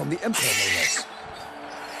gift from the Emperor, no less.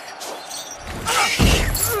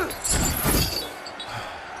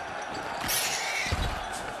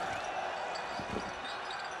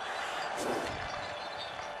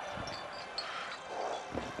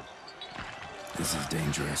 This is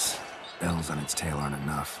dangerous. Bells on its tail aren't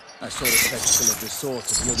enough. I saw a spectacle of this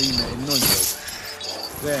sort at the arena in Wineboys.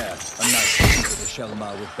 There, a knight defeated a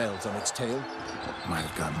Shaelmar with bells on its tail. Might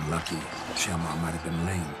have gotten lucky. Shaelmar might have been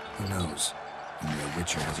lame. Who knows? Only a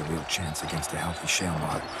Witcher has a real chance against a healthy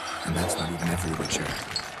Shaelmar, and that's not even every Witcher.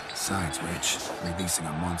 Besides which, releasing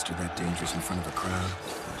a monster that dangerous in front of a crowd,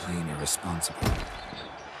 plain irresponsible.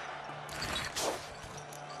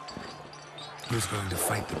 Who's going to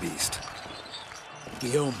fight the beast?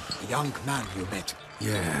 Guillaume, the young man you met.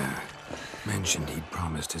 Yeah. Mentioned he'd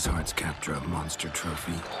promised his heart's captor a monster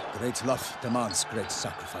trophy. Great love demands great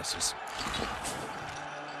sacrifices.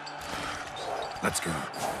 Let's go.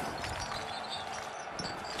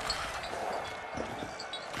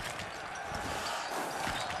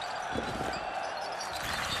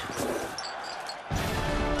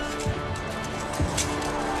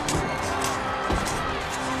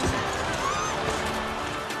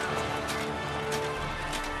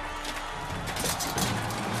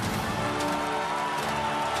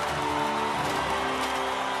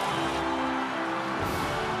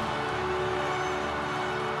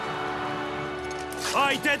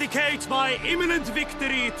 I dedicate my imminent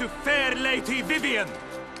victory to fair Lady Vivian.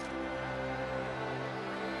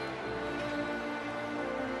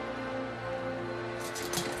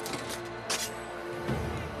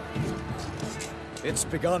 It's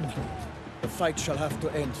begun. The fight shall have to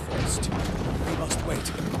end first. We must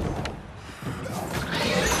wait.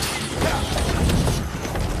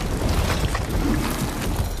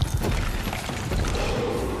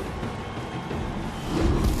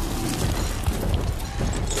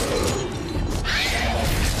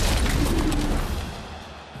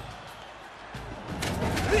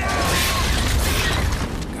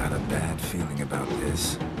 Got a bad feeling about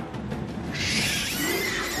this.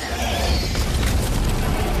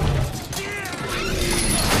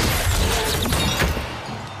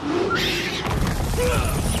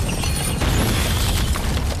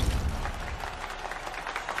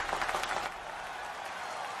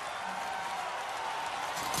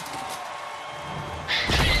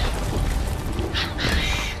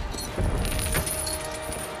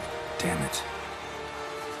 Damn it.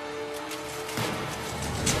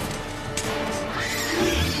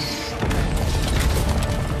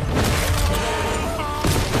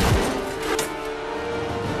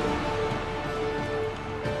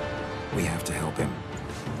 We have to help him.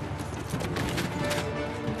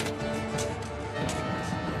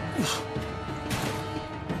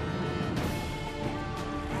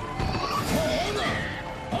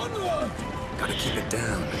 Gotta keep it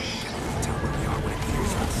down. Tell where we are when it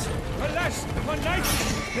hears us. Alas, my knight!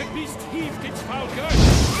 The beast heaved its foul girth,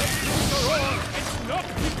 let loose a roar, and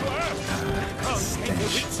knocked it to earth. Out came the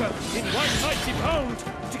Witcher in one mighty bound,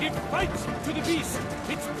 to give fight to the beast,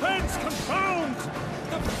 its plans confound.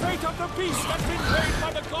 The fate of the beast has been made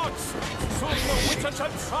by the gods. Soon the Witcher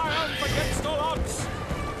shall triumph against all odds.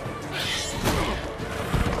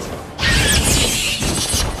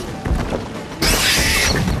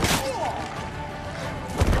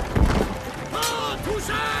 For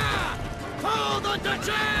Tousaint! For the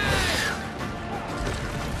Duchy!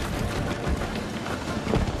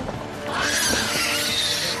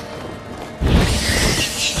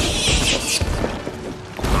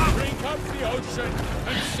 Drink up the ocean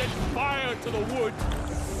and set fire to the wood,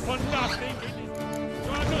 for nothing in it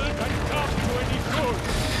struggle can come to any good.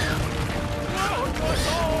 Now it was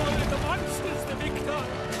all in the monsters the victor,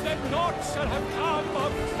 then naught shall have come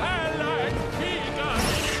of fair land bigger.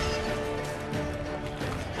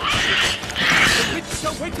 The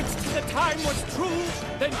Witcher waited till the time was true,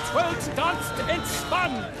 then twirled, danced, and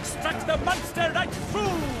spun, struck the monster right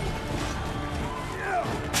through.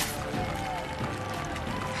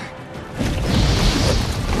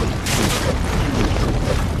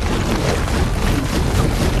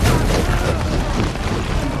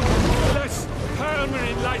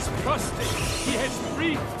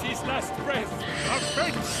 his last breath,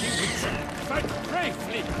 avenge the Witcher, fight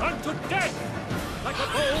bravely unto death! Like a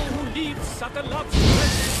bow who leaves at the love's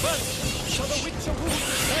first, so the Witcher wounds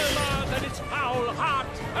the Selma, then its foul heart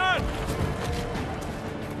earth!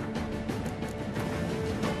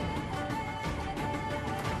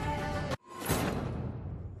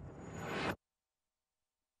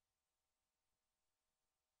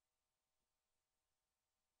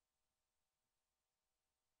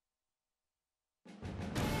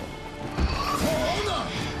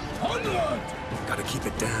 Gotta keep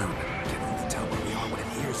it down. Can only tell where we are when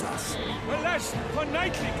it hears us. Alas, for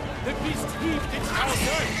nightly, the beast heaved its foul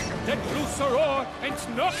girth, then blew a roar and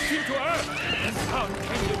knocked him to earth. And down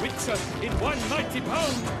came the Witcher in one mighty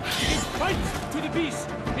bound. His fight to the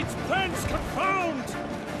beast, its plans confound.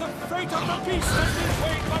 The fate of the beast has been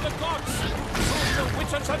weighed by the gods. Soon the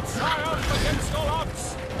Witcher shall triumph against all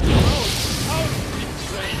odds. Out it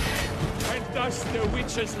fled, and thus the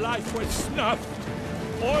Witcher's life was snuffed.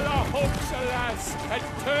 All our hopes, alas, had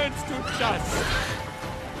turned to dust.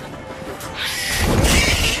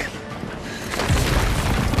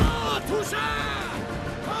 Ah, Tousaint!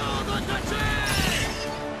 Oh, the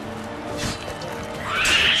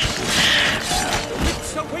The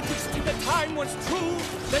Witcher witnessed till the time was true,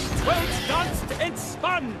 then 12 danced and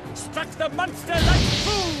spun, struck the monster like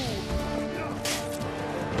foo.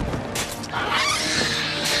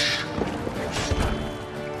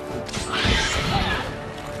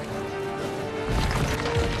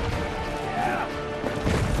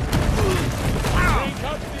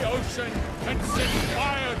 And set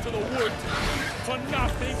fire to the wood, for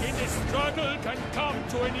nothing in this struggle can come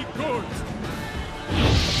to any good.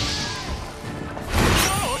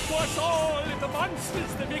 Now it was all in the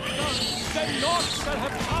monsters the victor, then naught shall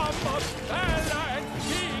have come of valor and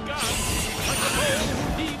vigor. Like the bow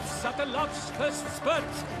who leaps at the love's first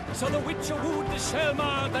spurt, so the Witcher wooed the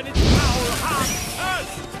Selma, then its foul heart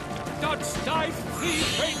earth. Dodge, dive, flee,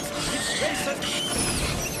 faint, his races.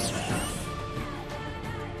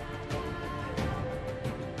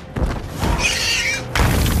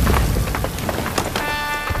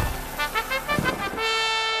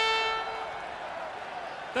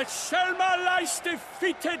 The Selma lies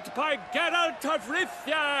defeated by Geralt of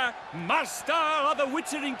Rivia, master of the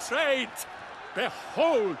witchering trade.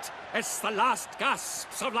 Behold, as the last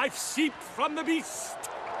gasps of life seep from the beast.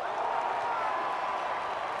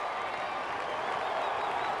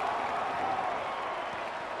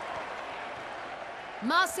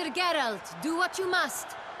 Master Geralt, do what you must.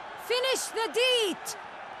 Finish the deed!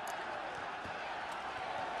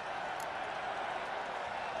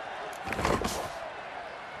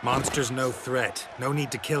 Monster's no threat. No need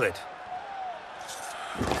to kill it.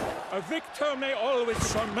 A victor may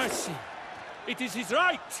always show mercy. It is his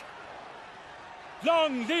right.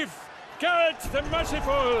 Long live Geralt the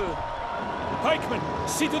Merciful! Pikeman,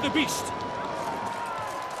 see to the beast.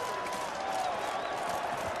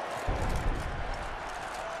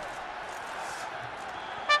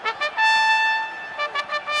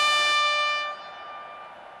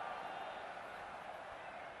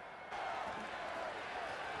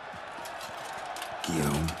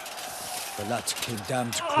 The lad came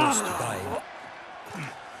damned close to dying.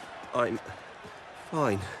 I'm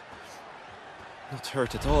fine. Not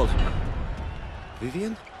hurt at all.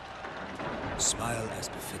 Vivian? Smile as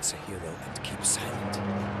befits a hero and keep silent.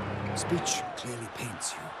 Speech clearly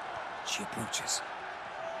pains you. She approaches.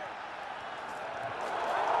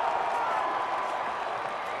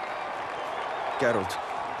 Geralt,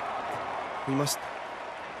 we must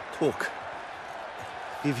talk.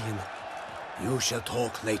 Vivian. You shall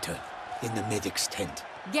talk later, in the medic's tent.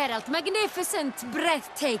 Geralt, magnificent,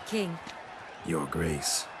 breathtaking. Your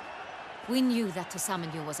Grace. We knew that to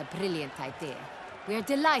summon you was a brilliant idea. We are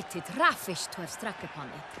delighted, ravished to have struck upon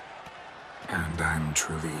it. And I'm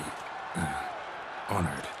truly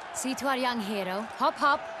honored. See to our young hero. Hop,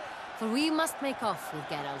 hop, for we must make off with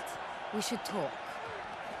Geralt. We should talk.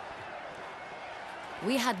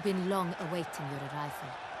 We had been long awaiting your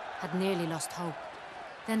arrival, had nearly lost hope.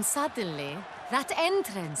 Then suddenly, that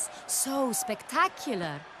entrance, so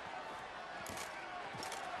spectacular.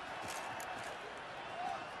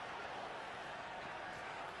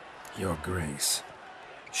 Your Grace.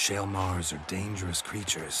 Shaelmars are dangerous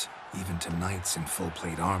creatures, even to knights in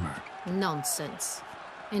full-plate armor. Nonsense.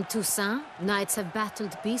 In Tousaint, knights have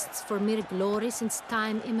battled beasts for mere glory since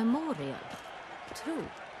time immemorial. True.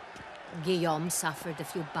 Guillaume suffered a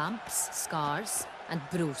few bumps, scars, and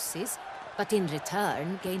bruises, but in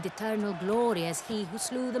return gained eternal glory as he who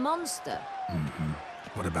slew the monster.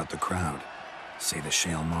 What about the crowd? Say the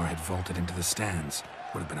Shaelmar had vaulted into the stands.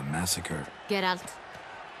 Would have been a massacre. Geralt,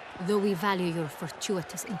 Though we value your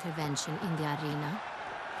fortuitous intervention in the arena,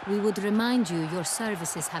 we would remind you your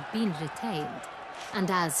services have been retained,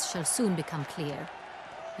 and as shall soon become clear,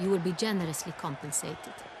 you will be generously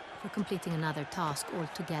compensated for completing another task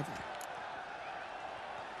altogether.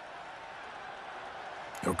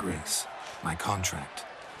 Your Grace, my contract.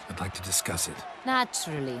 I'd like to discuss it.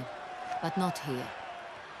 Naturally, but not here.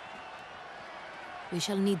 We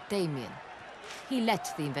shall need Damien. He led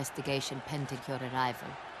the investigation pending your arrival.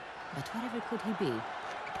 But wherever could he be?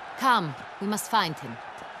 Come, we must find him.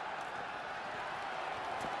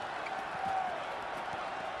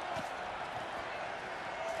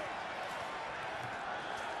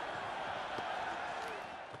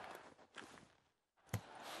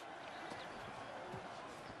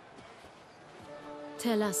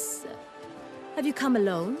 Tell us, have you come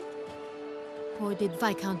alone? Or did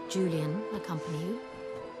Viscount Julian accompany you?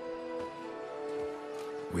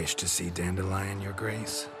 Wish to see Dandelion, Your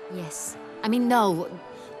Grace? Yes. I mean, no.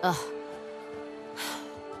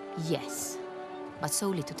 Yes. But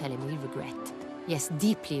solely to tell him we regret. Yes,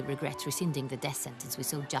 deeply regret rescinding the death sentence we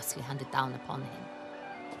so justly handed down upon him.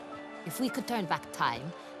 If we could turn back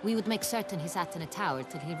time, we would make certain he sat in a tower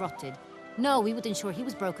till he rotted. No, we would ensure he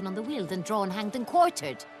was broken on the wheel, then drawn, hanged, and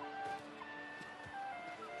quartered.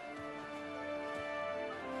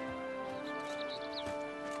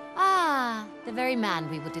 Ah, the very man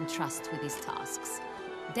we would entrust with these tasks.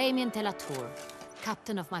 Damien de la Tour,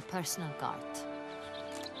 captain of my personal guard.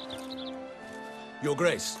 Your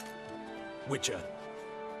Grace, Witcher.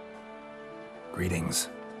 Greetings.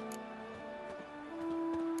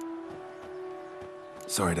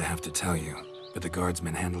 Sorry to have to tell you, but the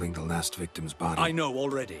guardsman handling the last victim's body... I know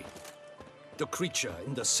already. The creature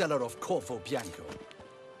in the cellar of Corvo Bianco.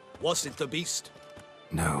 Was it the beast?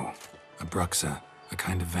 No. A Bruxa, a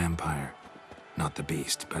kind of vampire. Not the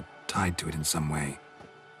beast, but tied to it in some way.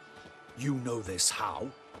 You know this how?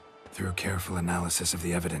 Through careful analysis of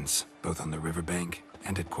the evidence, both on the riverbank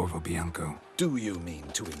and at Corvo Bianco. Do you mean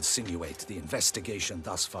to insinuate the investigation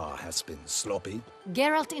thus far has been sloppy?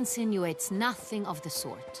 Geralt insinuates nothing of the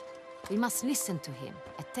sort. We must listen to him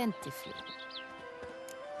attentively.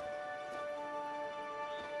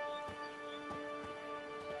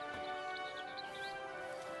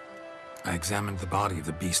 I examined the body of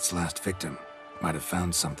the beast's last victim. Might have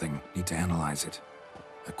found something. Need to analyze it.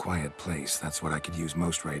 A quiet place, that's what I could use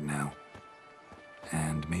most right now.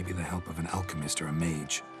 And maybe the help of an alchemist or a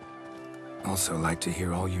mage. Also like to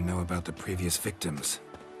hear all you know about the previous victims.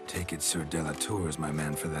 Take it Sir de la Tour is my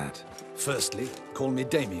man for that. Firstly, call me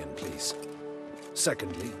Damien, please.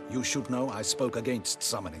 Secondly, you should know I spoke against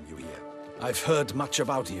summoning you here. I've heard much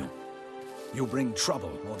about you. You bring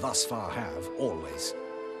trouble, or thus far have, always.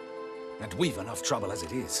 And we've enough trouble as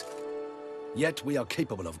it is. Yet we are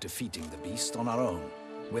capable of defeating the beast on our own,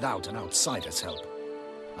 without an outsider's help.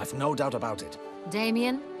 I've no doubt about it.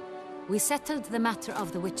 Damien, we settled the matter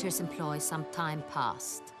of the Witcher's employ some time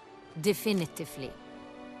past. Definitively.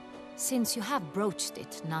 Since you have broached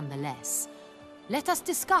it nonetheless, let us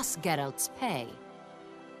discuss Geralt's pay.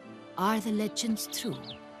 Are the legends true?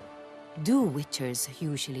 Do Witchers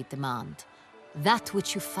usually demand that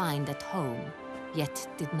which you find at home, yet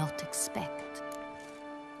did not expect?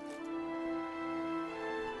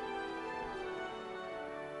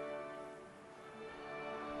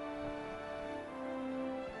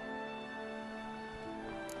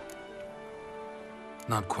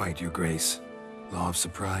 Not quite, Your Grace. Law of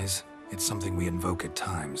surprise, it's something we invoke at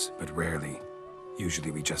times, but rarely.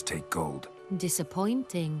 Usually we just take gold.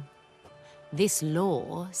 Disappointing. This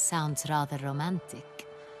law sounds rather romantic.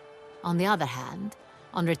 On the other hand,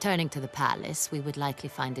 on returning to the palace, we would likely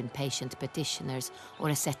find impatient petitioners or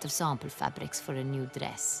a set of sample fabrics for a new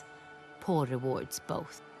dress. Poor rewards,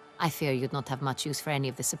 both. I fear you'd not have much use for any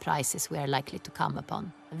of the surprises we are likely to come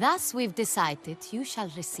upon. Thus, we've decided you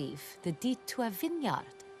shall receive the deed to a vineyard,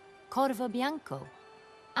 Corvo Bianco,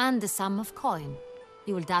 and the sum of coin.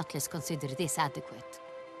 You will doubtless consider this adequate.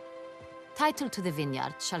 Title to the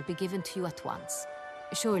vineyard shall be given to you at once.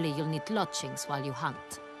 Surely you'll need lodgings while you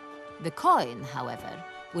hunt. The coin, however,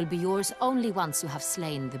 will be yours only once you have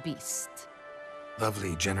slain the beast.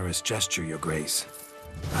 Lovely, generous gesture, Your Grace.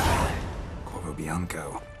 Corvo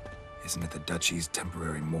Bianco. Isn't it the Duchy's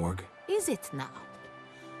temporary morgue? Is it now?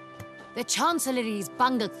 The Chancellery's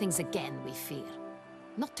bungled things again, we fear.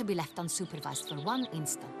 Not to be left unsupervised for one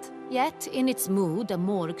instant. Yet, in its mood, a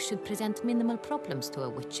morgue should present minimal problems to a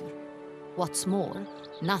Witcher. What's more,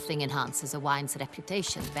 nothing enhances a wine's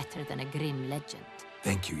reputation better than a grim legend.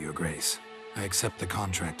 Thank you, Your Grace. I accept the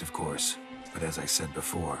contract, of course. But as I said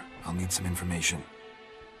before, I'll need some information.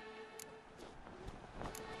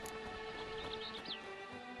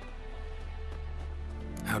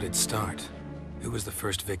 How'd it start? Who was the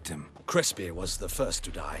first victim? Crespi was the first to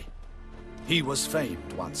die. He was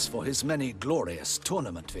famed once for his many glorious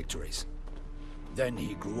tournament victories. Then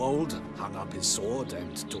he grew old, hung up his sword,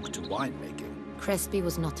 and took to winemaking. Crespi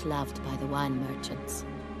was not loved by the wine merchants.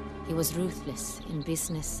 He was ruthless in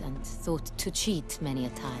business and thought to cheat many a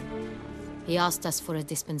time. He asked us for a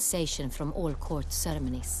dispensation from all court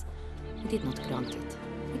ceremonies. We did not grant it.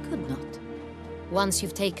 We could not. Once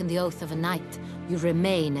you've taken the oath of a knight, you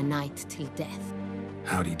remain a knight till death.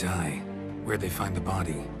 How'd he die? Where'd they find the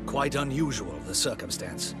body? Quite unusual, the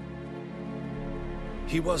circumstance.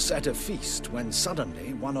 He was at a feast when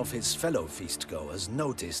suddenly one of his fellow feastgoers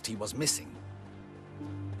noticed he was missing.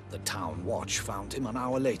 The town watch found him an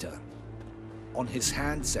hour later. On his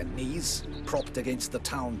hands and knees, propped against the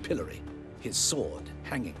town pillory, his sword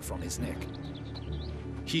hanging from his neck.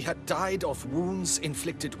 He had died of wounds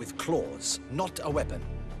inflicted with claws, not a weapon.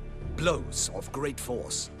 Blows of great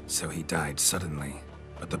force. So he died suddenly,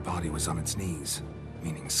 but the body was on its knees,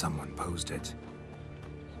 meaning someone posed it.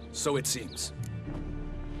 So it seems.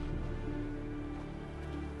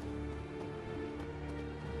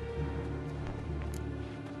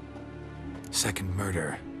 Second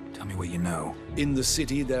murder. Tell me what you know. In the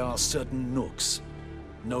city there are certain nooks.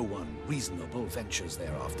 No one reasonable ventures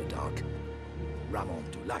there after dark. Ramon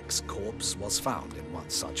Dulac's corpse was found in one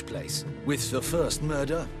such place. With the first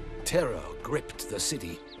murder, terror gripped the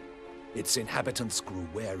city. Its inhabitants grew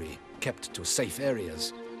wary, kept to safe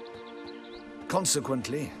areas.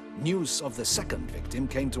 Consequently, news of the second victim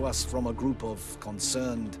came to us from a group of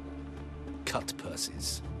concerned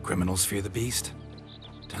cut-purses. Criminals fear the beast?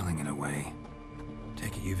 Telling in a way.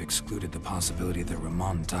 Take it you've excluded the possibility that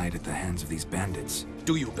Ramon died at the hands of these bandits.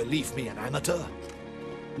 Do you believe me an amateur?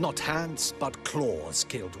 Not hands, but claws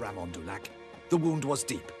killed Ramon Dulac. The wound was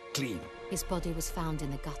deep, clean. His body was found in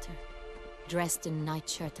the gutter, dressed in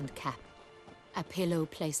nightshirt and cap, a pillow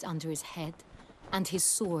placed under his head, and his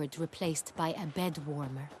sword replaced by a bed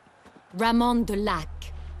warmer. Ramon Dulac,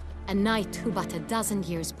 a knight who but a dozen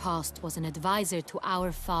years past was an advisor to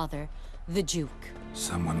our father, the Duke.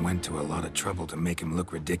 Someone went to a lot of trouble to make him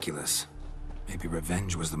look ridiculous. Maybe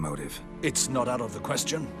revenge was the motive. It's not out of the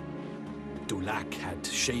question. Dulac had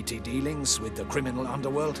shady dealings with the criminal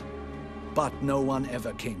underworld, but no one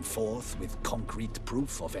ever came forth with concrete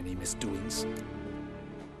proof of any misdoings.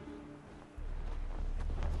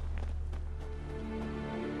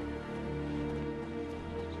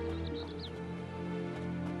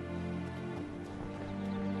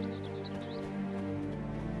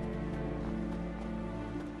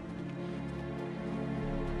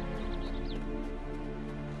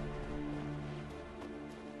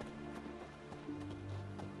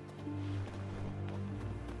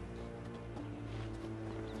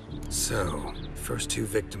 So, first two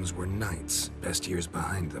victims were knights, best years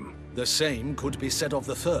behind them. The same could be said of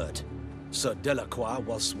the third. Sir Delacroix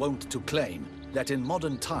was wont to claim that in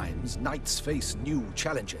modern times, knights face new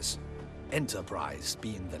challenges. Enterprise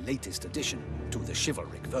being the latest addition to the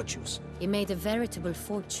chivalric virtues. He made a veritable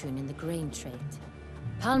fortune in the grain trade.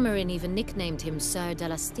 Palmerin even nicknamed him Sir de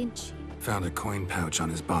la Stinchi. Found a coin pouch on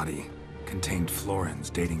his body. Contained florins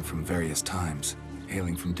dating from various times,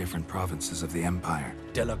 hailing from different provinces of the Empire.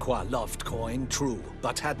 Delacroix loved coin, true,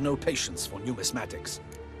 but had no patience for numismatics.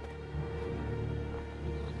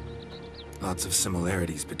 Lots of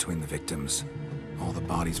similarities between the victims. All the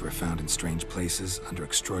bodies were found in strange places under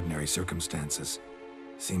extraordinary circumstances.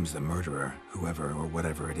 Seems the murderer, whoever or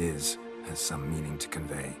whatever it is, has some meaning to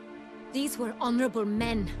convey. These were honorable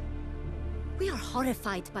men. We are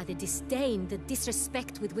horrified by the disdain, the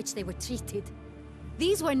disrespect with which they were treated.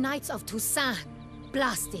 These were Knights of Tousaint.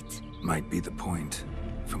 Blast it. Might be the point.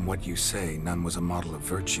 From what you say, none was a model of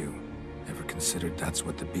virtue. Ever considered that's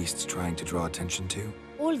what the beast's trying to draw attention to?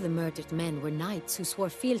 All the murdered men were knights who swore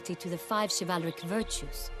fealty to the 5 chivalric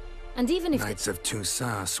virtues. And even if Knights of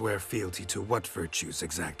Tousaint swear fealty to what virtues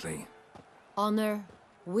exactly? honor,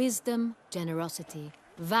 wisdom, generosity,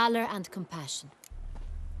 valor, and compassion.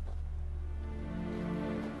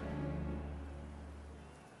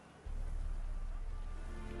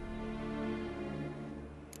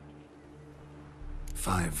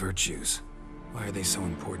 Five virtues. Why are they so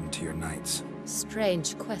important to your knights?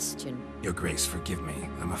 Strange question. Your Grace, forgive me.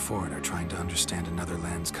 I'm a foreigner trying to understand another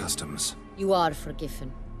land's customs. You are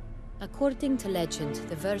forgiven. According to legend,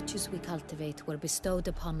 the virtues we cultivate were bestowed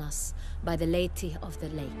upon us by the Lady of the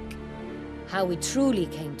Lake. How we truly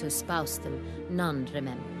came to espouse them, none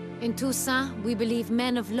remember. In Tousaint, we believe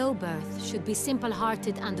men of low birth should be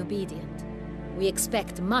simple-hearted and obedient. We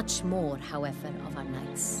expect much more, however, of our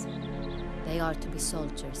knights. They are to be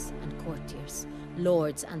soldiers and courtiers,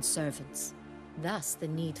 lords and servants. Thus, the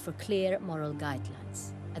need for clear moral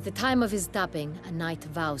guidelines. At the time of his dubbing, a knight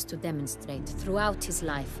vows to demonstrate throughout his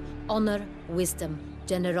life honor, wisdom,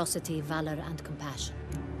 generosity, valor, and compassion.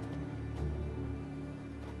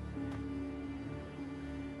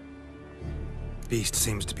 Beast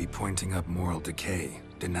seems to be pointing up moral decay,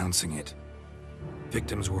 denouncing it.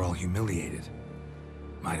 Victims were all humiliated.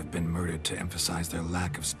 Might have been murdered to emphasize their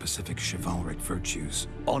lack of specific chivalric virtues.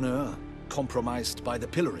 Honor compromised by the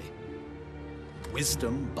pillory.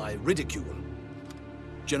 Wisdom by ridicule.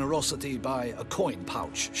 Generosity by a coin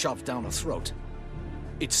pouch shoved down a throat.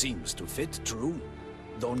 It seems to fit, true,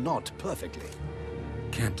 though not perfectly.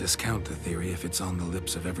 Can't discount the theory if it's on the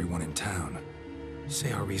lips of everyone in town.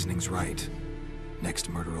 Say our reasoning's right. Next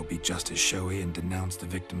murder will be just as showy and denounce the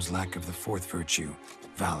victim's lack of the fourth virtue,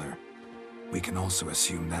 valor. We can also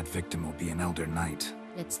assume that victim will be an elder knight.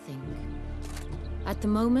 Let's think. At the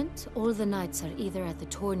moment, all the knights are either at the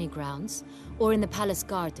tourney grounds or in the palace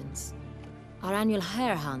gardens. Our annual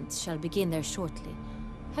hare hunt shall begin there shortly.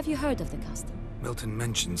 Have you heard of the custom? Milton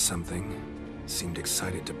mentioned something. Seemed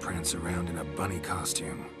excited to prance around in a bunny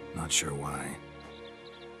costume. Not sure why.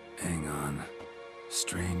 Hang on.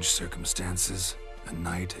 Strange circumstances. A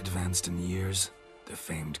knight advanced in years. The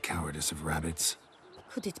famed cowardice of rabbits.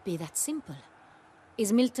 Could it be that simple?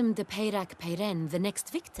 Is Milton de Peyrac-Peyren the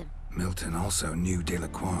next victim? Milton also knew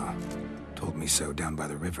Delacroix. Told me so down by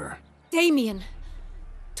the river. Damien!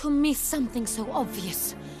 To miss something so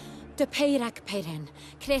obvious. De Peyrac-Peyren,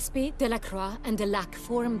 Crespi, Delacroix, and Delac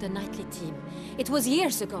formed a knightly team. It was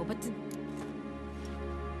years ago, but...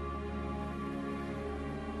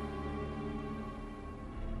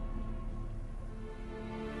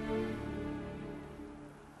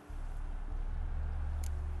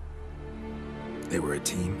 They were a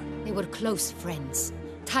team? They were close friends,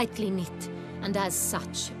 tightly knit, and as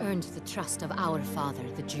such earned the trust of our father,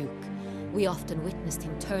 the Duke. We often witnessed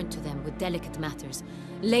him turn to them with delicate matters.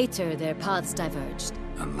 Later, their paths diverged.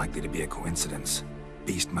 Unlikely to be a coincidence.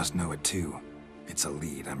 Beast must know it too. It's a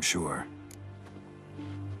lead, I'm sure.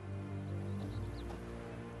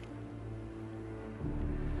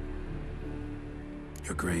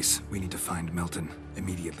 Your Grace, we need to find Milton,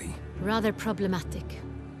 immediately. Rather problematic.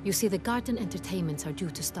 You see, the garden entertainments are due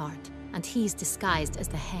to start, and he's disguised as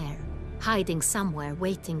the hare, hiding somewhere,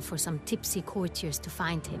 waiting for some tipsy courtiers to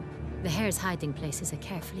find him. The hare's hiding place is a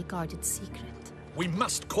carefully guarded secret. We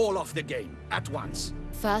must call off the game, at once.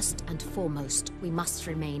 First and foremost, we must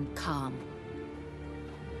remain calm.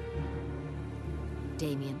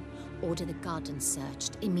 Damien, order the garden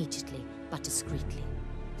searched immediately, but discreetly.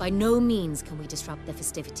 By no means can we disrupt the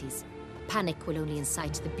festivities. Panic will only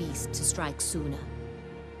incite the beast to strike sooner.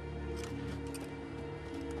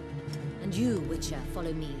 And you, Witcher,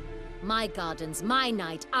 follow me. My gardens, my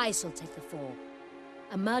night, I shall take the fall.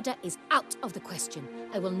 A murder is out of the question.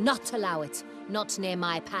 I will not allow it. Not near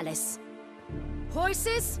my palace.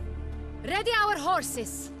 Horses? Ready our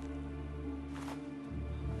horses!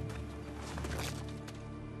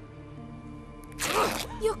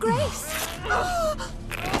 Your Grace!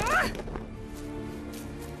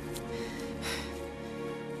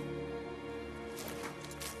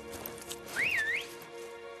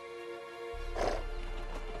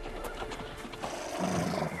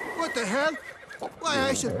 What the hell? Why,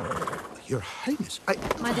 I should... Your Highness,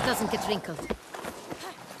 Mind it doesn't get wrinkled.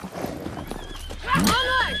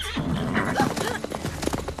 Onward!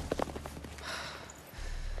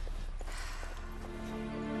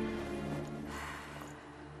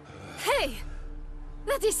 Hey!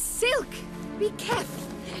 That is silk! Be careful!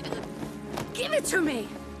 Give it to me!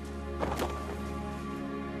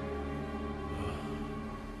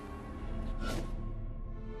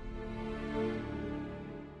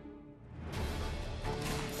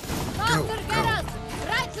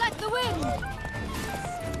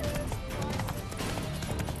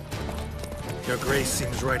 Your Grace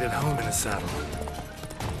seems right at home in a saddle.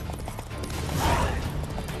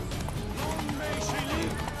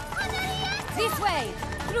 This way!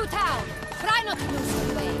 Through town! Try not to lose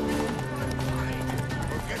the way!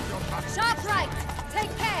 Sharp right!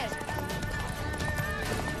 Take care!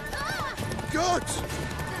 God!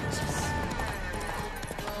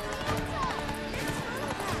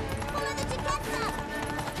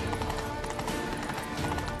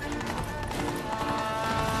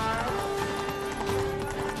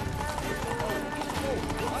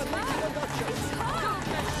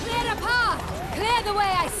 Clear a path! Clear the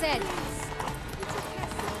way, I said!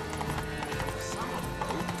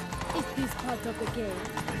 It is part of the game.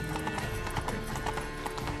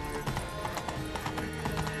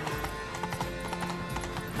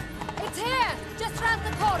 It's here! Just round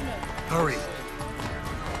the corner! Hurry!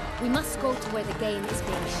 We must go to where the game is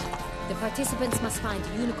being held. The participants must find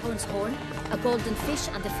a unicorn's horn, a golden fish,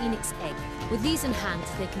 and a phoenix egg. With these in hand,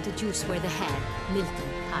 they can deduce where the hare, Milton,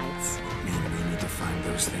 hides. Mean we need to find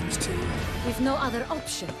those things too? We've no other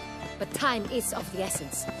option. But time is of the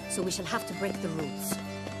essence, so we shall have to break the rules.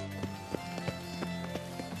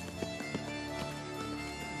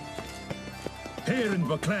 Here in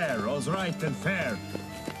Beauclair, all's right and fair.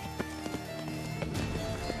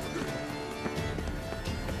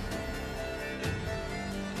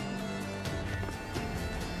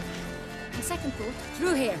 On second thought,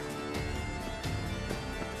 through here.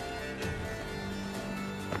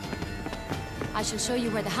 I shall show you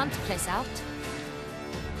where the hunt plays out.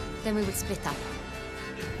 Then we will split up.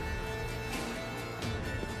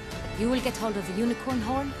 You will get hold of the unicorn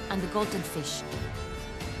horn and the golden fish.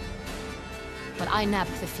 But I nab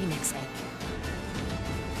the phoenix egg.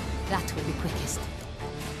 That will be quickest.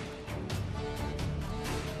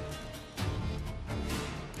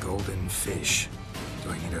 Golden fish.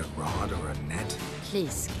 Do I need a rod or a net?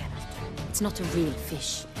 Please, Geralt. It's not a real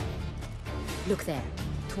fish. Look there,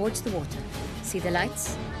 towards the water. See the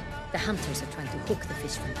lights? The hunters are trying to hook the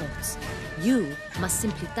fish from boats. You must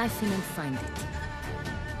simply dive in and find it.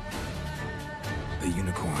 The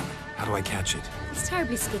unicorn. How do I catch it? It's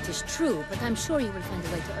terribly skittish, true, but I'm sure you will find a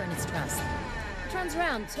way to earn its trust. It runs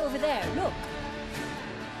round, over there, look.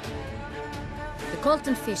 The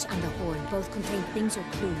golden fish and the horn both contain things or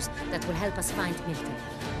clues that will help us find Milton.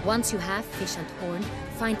 Once you have fish and horn,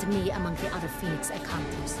 find me among the other phoenix egg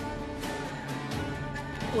hunters.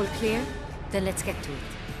 All clear? Then let's get to it.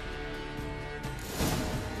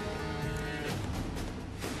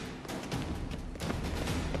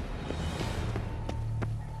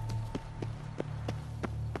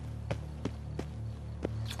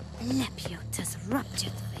 Lepiot has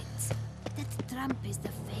ruptured it. That tramp is the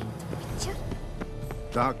famed witcher.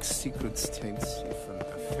 Dark secrets taint even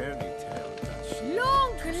a fairy tale, does she?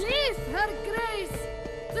 Long live her grace!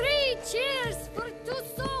 3 cheers for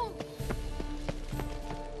Tousaint!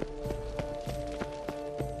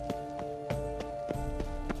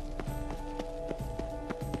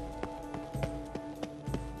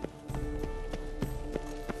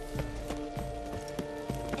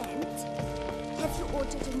 And have you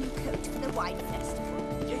ordered a new coat for the wine festival?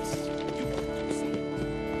 Yes, you want to see.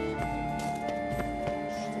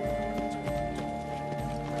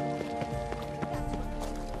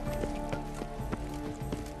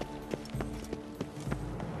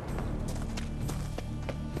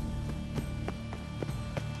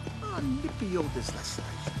 Lepiot's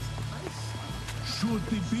lacerations. Should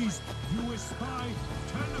the beast you espy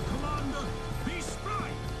tell the commander, be spry!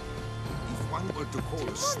 If one were to call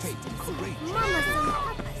a state courageous, Mamas and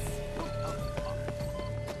papas.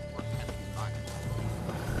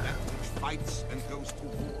 that which fights and goes to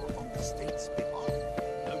war on the state's behalf,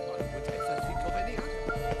 no one would ever think of any other.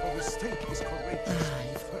 For the state is courageous.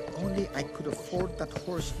 If only I could afford that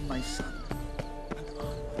horse for my son.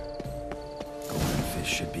 Golden fish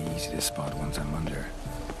should be easy to spot once I'm under.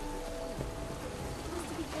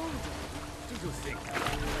 Do you think?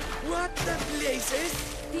 What the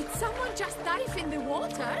blazes? Did someone just dive in the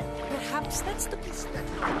water? Perhaps that's the beast that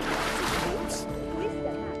holds. Who is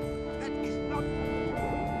the man? That is not...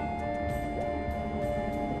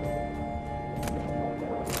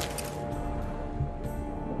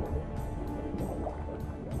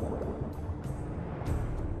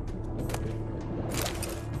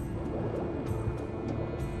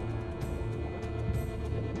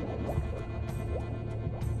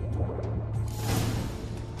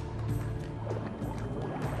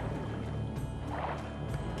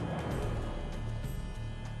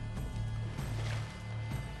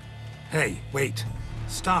 Hey, wait.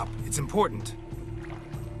 Stop. It's important.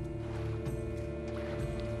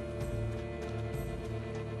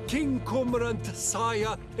 King Cormorant,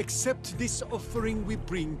 sire, accept this offering we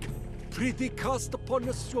bring. Prithee cast upon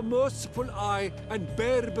us your merciful eye, and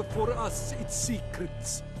bear before us its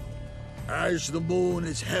secrets. As the moon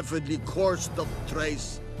is heavenly coursed of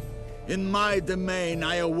trace, in my domain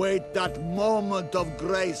I await that moment of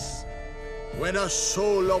grace, when a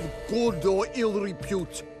soul of good or ill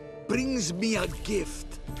repute brings me a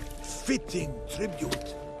gift, fitting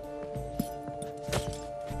tribute.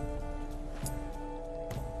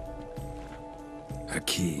 A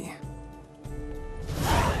key.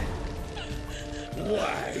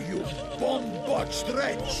 Why, you bomb-botched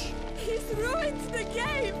wretch! He's ruined the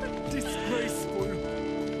game! Disgraceful.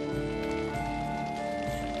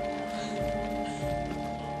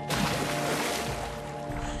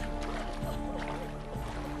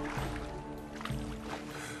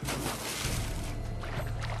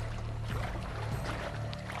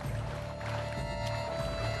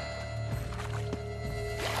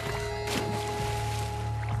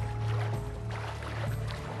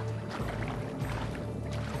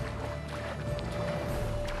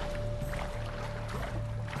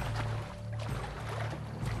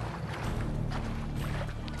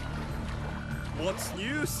 What's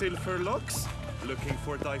new, Silverlocks? Looking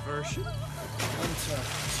for diversion? Hunter,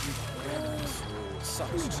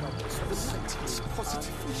 such troubles for the city's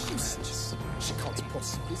positively useless. She can't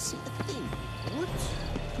possibly see a thing.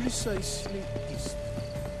 What precisely is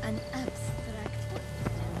that? An abstract.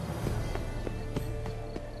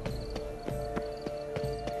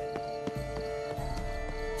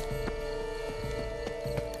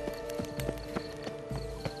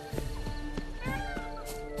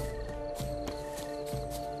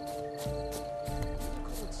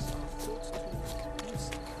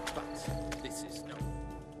 But this is no.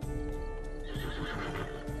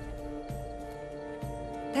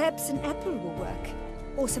 Perhaps an apple will work.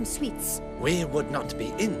 Or some sweets. We would not be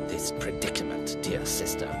in this predicament, dear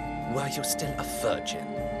sister, were you still a virgin.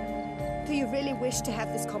 Do you really wish to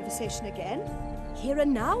have this conversation again? Here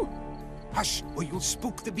and now? Hush, or you'll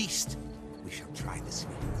spook the beast. We shall try the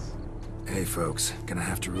sweets. Hey, folks. Gonna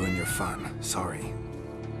have to ruin your fun. Sorry.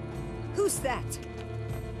 Who's that?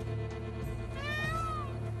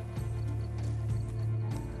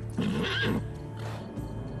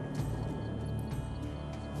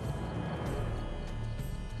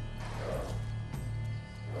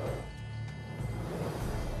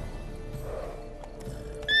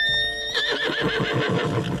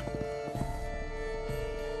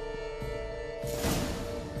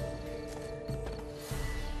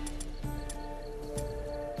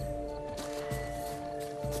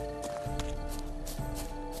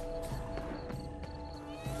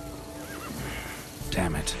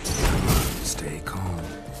 Damn it. Come on, stay calm.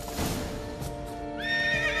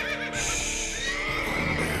 Shh.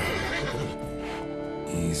 Calm down.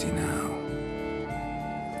 Easy now.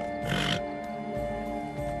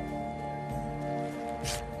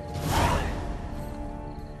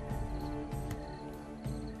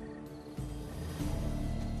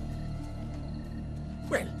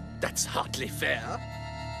 Well, that's hardly fair.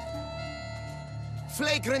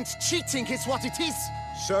 Flagrant cheating is what it is!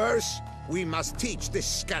 Sirs, we must teach this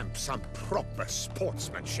scamp some proper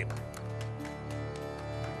sportsmanship.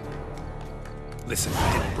 Listen,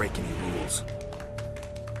 I didn't break any rules.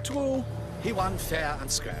 True. He won fair and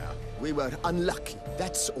square. We were unlucky,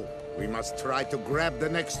 that's all. We must try to grab the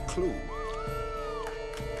next clue.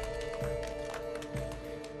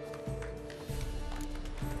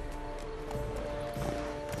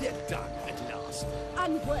 They're done at last.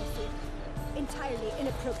 Unworthy. Entirely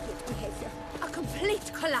inappropriate behavior. A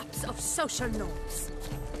complete collapse of social norms.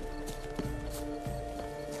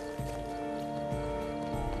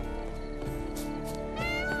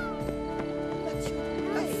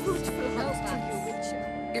 A fruitful hunt to you, Witcher.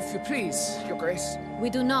 If you please, Your Grace. We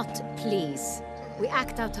do not please. We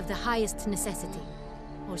act out of the highest necessity.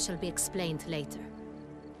 All shall be explained later.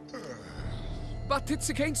 But it's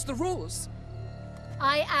against the rules.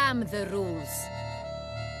 I am the rules.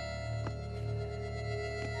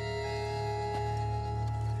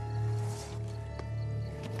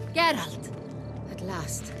 Geralt! At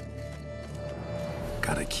last.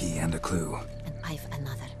 Got a key and a clue. And I've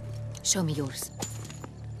another. Show me yours.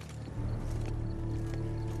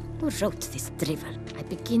 Who wrote this drivel? I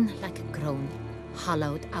begin like a groan,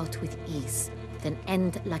 hollowed out with ease, then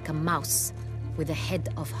end like a mouse with a head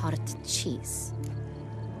of hard cheese.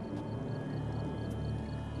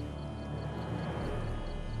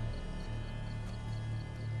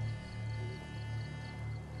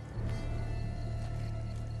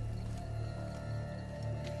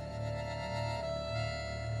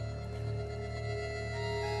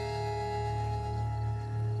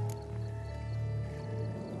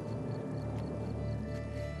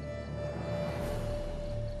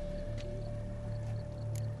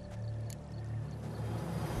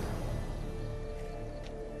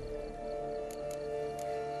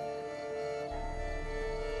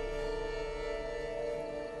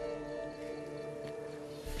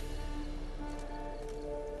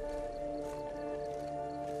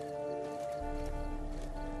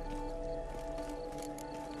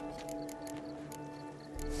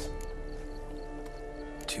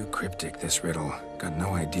 Too cryptic, this riddle. Got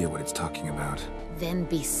no idea what it's talking about. Then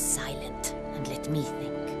be silent and let me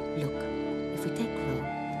think. Look, if we take Rome,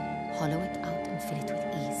 hollow it out and fill it with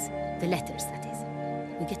ease. The letters, that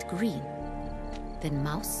is. We get green. Then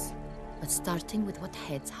mouse, but starting with what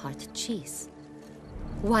heads heart cheese.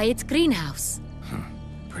 Why, it's greenhouse.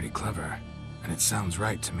 Pretty clever. And it sounds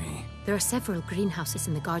right to me. There are several greenhouses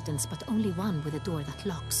in the gardens, but only one with a door that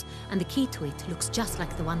locks. And the key to it looks just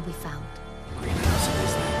like the one we found. Greenhouse it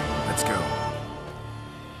is then. Let's go.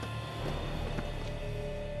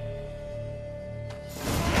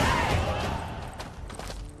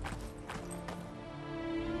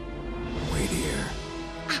 Wait here.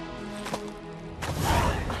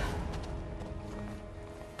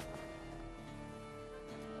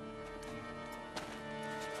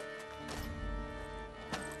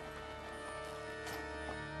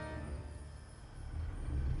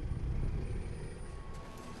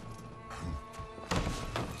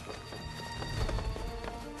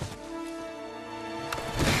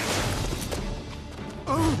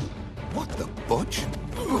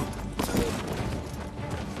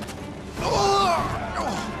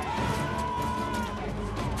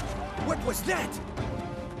 was that?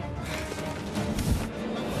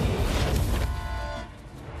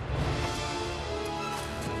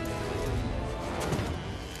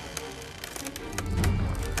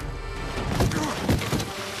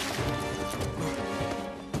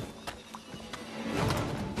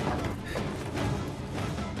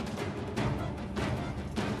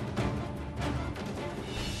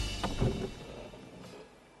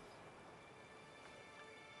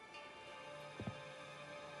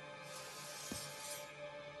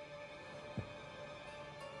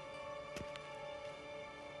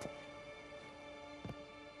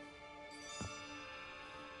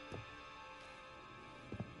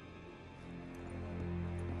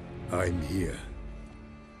 I'm here.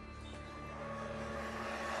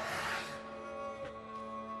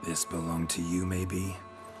 This belonged to you, maybe?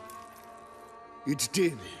 It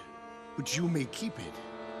did, but you may keep it.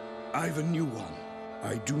 I've a new one.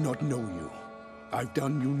 I do not know you. I've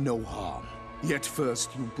done you no harm. Yet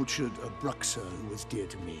first you butchered a Bruxer who was dear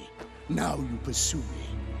to me. Now you pursue me.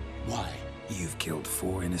 Why? You've killed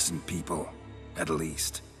 4 innocent people, at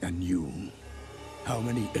least. And you? How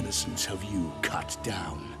many innocents have you cut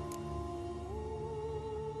down?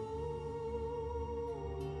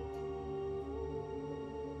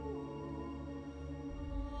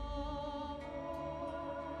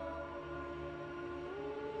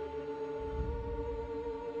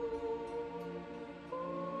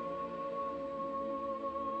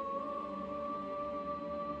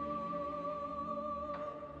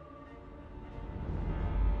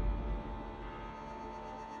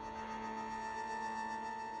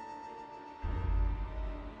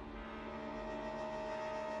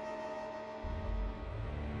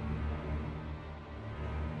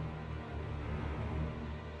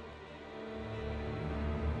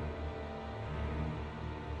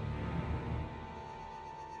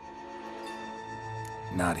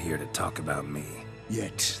 Not here to talk about me.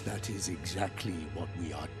 Yet that is exactly what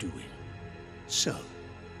we are doing. So,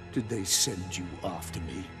 did they send you after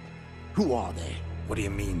me? Who are they? What do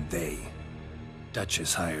you mean, they?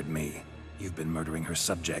 Duchess hired me. You've been murdering her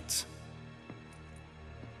subjects.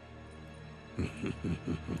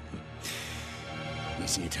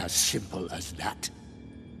 Is it as simple as that?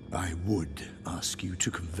 I would ask you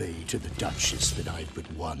to convey to the Duchess that I've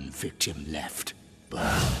but one victim left,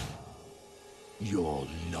 but you'll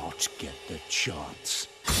not get the chance.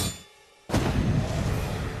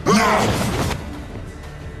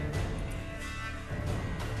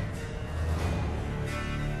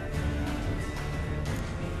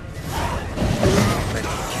 Ready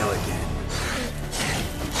to kill again.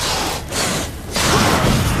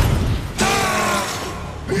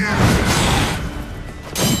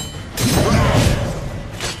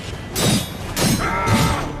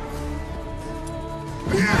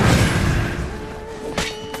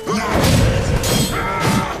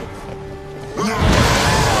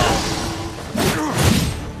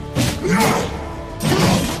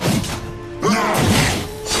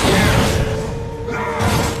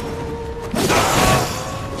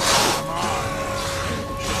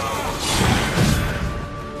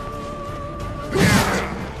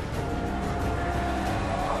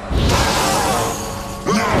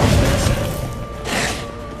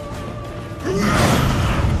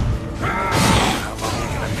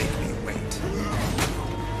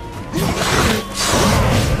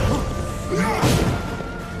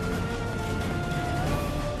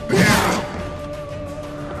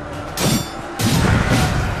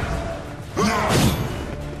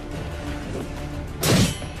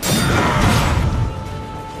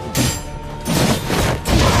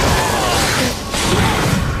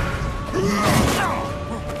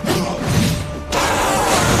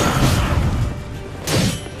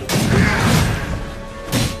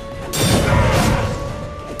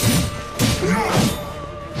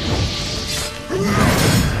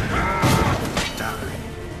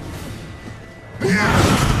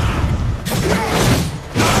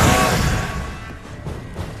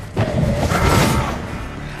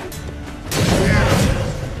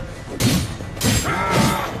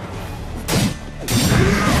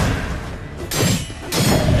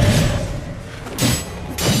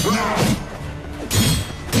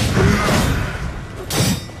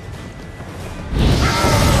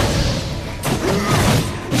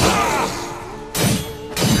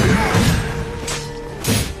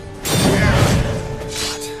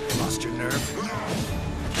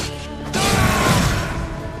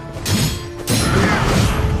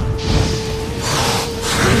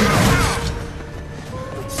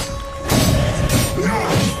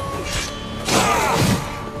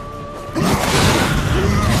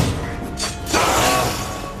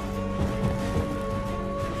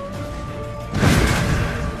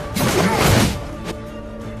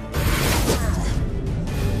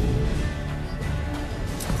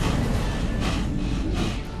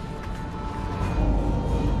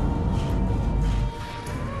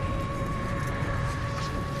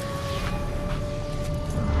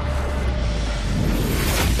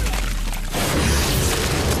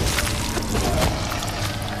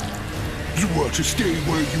 to stay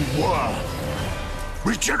where you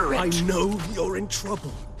were. Regenerate! I know you're in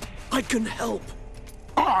trouble. I can help.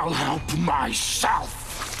 I'll help myself!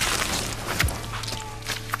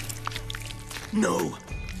 No,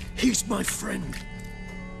 he's my friend.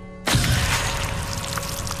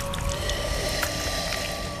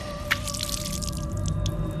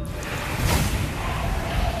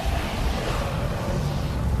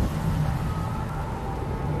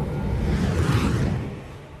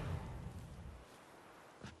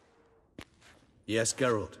 Yes,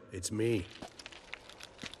 Geralt, it's me.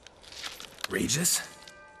 Regis?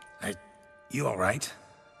 You all right?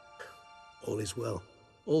 All is well.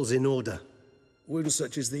 All's in order. Wounds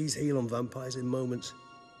such as these heal on vampires in moments.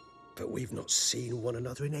 But we've not seen one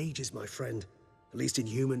another in ages, my friend. At least in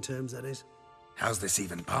human terms, that is. How's this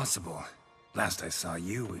even possible? Last I saw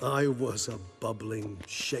you... I was a bubbling,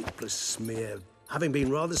 shapeless smear, having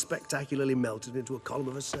been rather spectacularly melted into a column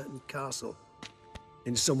of a certain castle.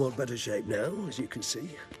 In somewhat better shape now, as you can see.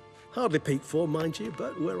 Hardly peak form, mind you,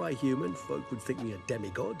 but were I human, folk would think me a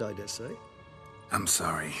demigod, I dare say. I'm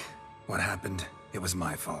sorry. What happened? It was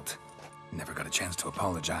my fault. Never got a chance to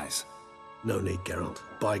apologize. No need, Geralt.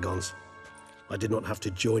 Bygones. I did not have to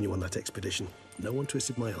join you on that expedition. No one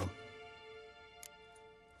twisted my arm.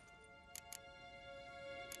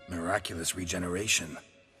 Miraculous regeneration.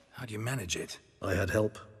 How do you manage it? I had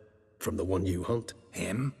help. From the one you hunt.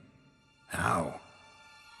 Him? How?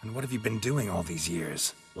 And what have you been doing all these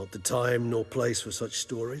years? Not the time nor place for such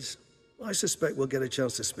stories. I suspect we'll get a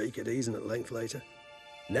chance to speak at ease and at length later.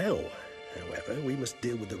 Now, however, we must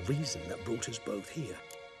deal with the reason that brought us both here.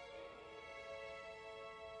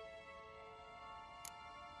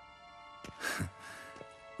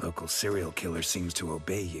 Local serial killer seems to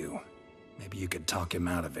obey you. Maybe you could talk him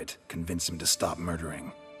out of it, convince him to stop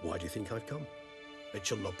murdering. Why do you think I've come? It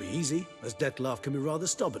shall not be easy, as Dettlaff can be rather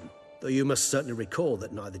stubborn. Though you must certainly recall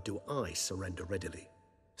that neither do I surrender readily.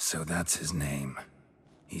 So that's his name.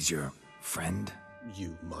 He's your friend?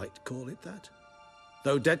 You might call it that.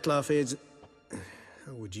 Though Dettlaff is...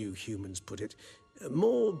 how would you humans put it?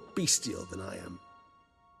 More bestial than I am.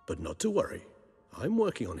 But not to worry. I'm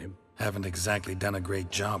working on him. Haven't exactly done a great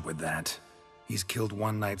job with that. He's killed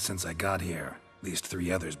one knight since I got here. At least 3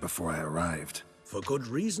 others before I arrived. For good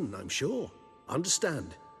reason, I'm sure.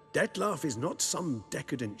 Understand. Dettlaff is not some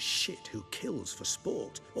decadent shit who kills for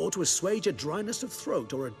sport, or to assuage a dryness of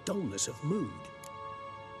throat or a dullness of mood.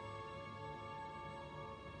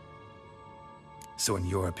 So in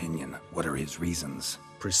your opinion, what are his reasons?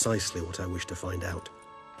 Precisely what I wish to find out.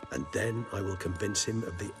 And then I will convince him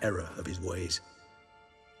of the error of his ways.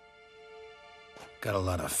 Got a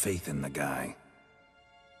lot of faith in the guy.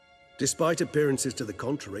 Despite appearances to the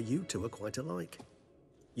contrary, you two are quite alike.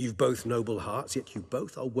 You've both noble hearts, yet you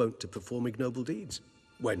both are wont to perform ignoble deeds.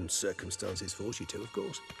 When circumstances force you to, of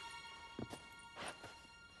course.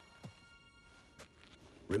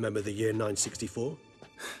 Remember the year 964?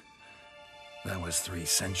 That was 3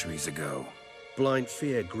 centuries ago. Blind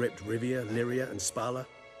fear gripped Rivia, Lyria, and Spala.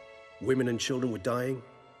 Women and children were dying.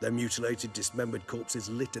 Their mutilated, dismembered corpses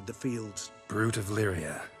littered the fields. Brute of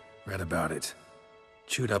Lyria. Read about it.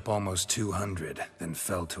 Chewed up almost 200, then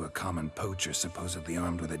fell to a common poacher supposedly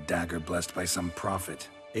armed with a dagger blessed by some prophet.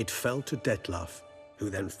 It fell to Dettlaff, who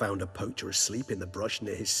then found a poacher asleep in the brush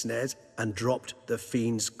near his snares and dropped the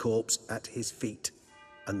fiend's corpse at his feet.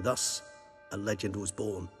 And thus, a legend was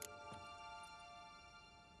born.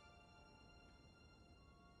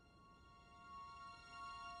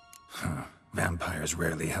 Vampires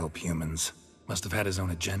rarely help humans. Must have had his own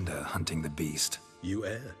agenda, hunting the beast. You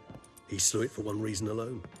err. He slew it for one reason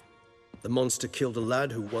alone. The monster killed a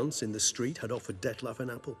lad who once, in the street, had offered Dettlaff an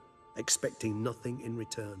apple, expecting nothing in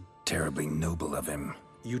return. Terribly noble of him.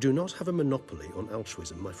 You do not have a monopoly on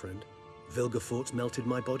altruism, my friend. Vilgefortz melted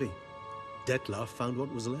my body. Dettlaff found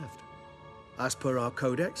what was left. As per our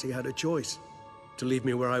codex, he had a choice. To leave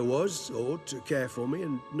me where I was, or to care for me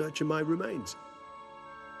and nurture my remains.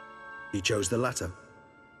 He chose the latter.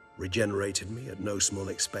 Regenerated me at no small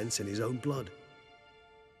expense in his own blood.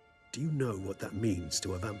 Do you know what that means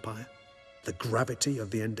to a vampire? The gravity of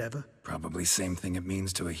the endeavor? Probably same thing it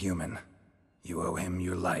means to a human. You owe him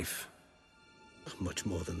your life. Much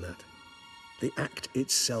more than that. The act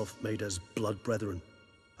itself made us blood brethren.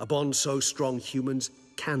 A bond so strong humans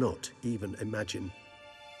cannot even imagine.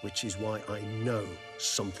 Which is why I know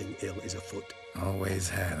something ill is afoot. Always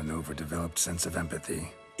had an overdeveloped sense of empathy.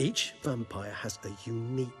 Each vampire has a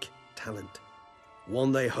unique talent.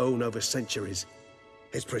 One they hone over centuries.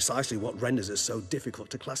 It's precisely what renders us so difficult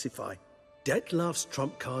to classify. Dettlaff's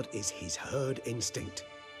trump card is his herd instinct,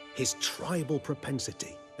 his tribal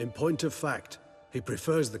propensity. In point of fact, He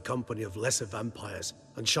prefers the company of lesser vampires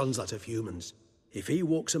and shuns that of humans. If he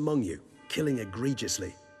walks among you, killing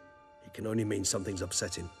egregiously, it can only mean something's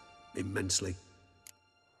upset him immensely.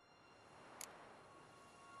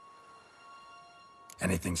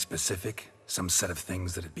 Anything specific? Some set of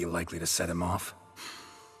things that'd be likely to set him off?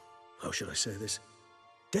 How should I say this?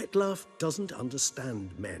 Detlef doesn't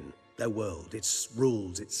understand men, their world, its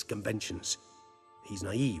rules, its conventions. He's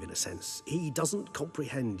naive in a sense. He doesn't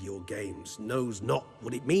comprehend your games, knows not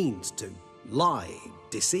what it means to lie,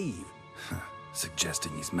 deceive.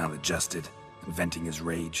 Suggesting he's maladjusted, and venting his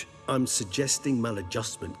rage. I'm suggesting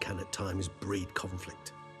maladjustment can at times breed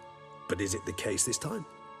conflict. But is it the case this time?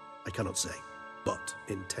 I cannot say, but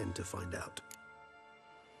intend to find out.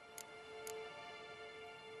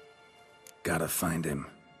 Gotta find him,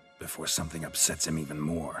 before something upsets him even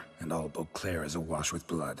more, and all Beauclair is awash with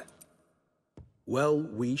blood. Well,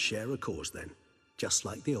 we share a cause then, just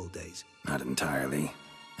like the old days. Not entirely.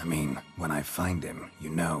 I mean, when I find him, you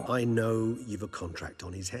know. I know you've a contract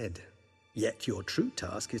on his head. Yet your true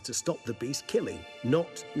task is to stop the beast killing,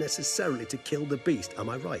 not necessarily to kill the beast, am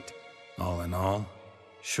I right? All in all,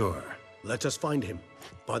 sure. Let us find him.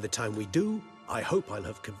 By the time we do, I hope I'll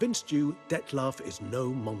have convinced you Detlef is no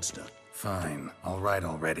monster. Fine, all right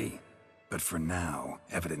already. But for now,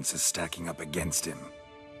 evidence is stacking up against him.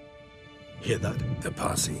 Hear that? The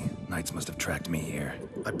posse. Knights must have tracked me here.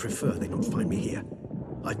 I prefer they not find me here.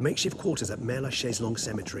 I've makeshift quarters at Mère Lachaise Long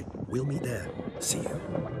Cemetery. We'll meet there. See you.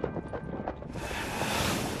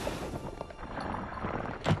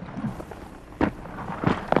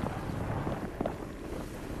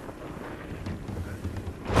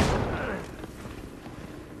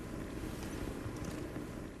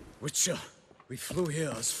 Witcher, we flew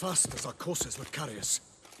here as fast as our courses would carry us.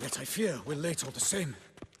 Yet I fear we're late all the same.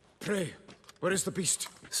 Pray, where is the beast?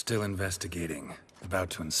 Still investigating.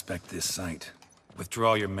 About to inspect this site.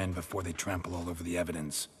 Withdraw your men before they trample all over the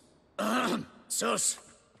evidence. Sirs,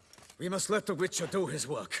 we must let the Witcher do his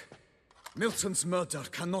work. Milton's murder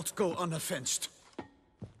cannot go unavenged.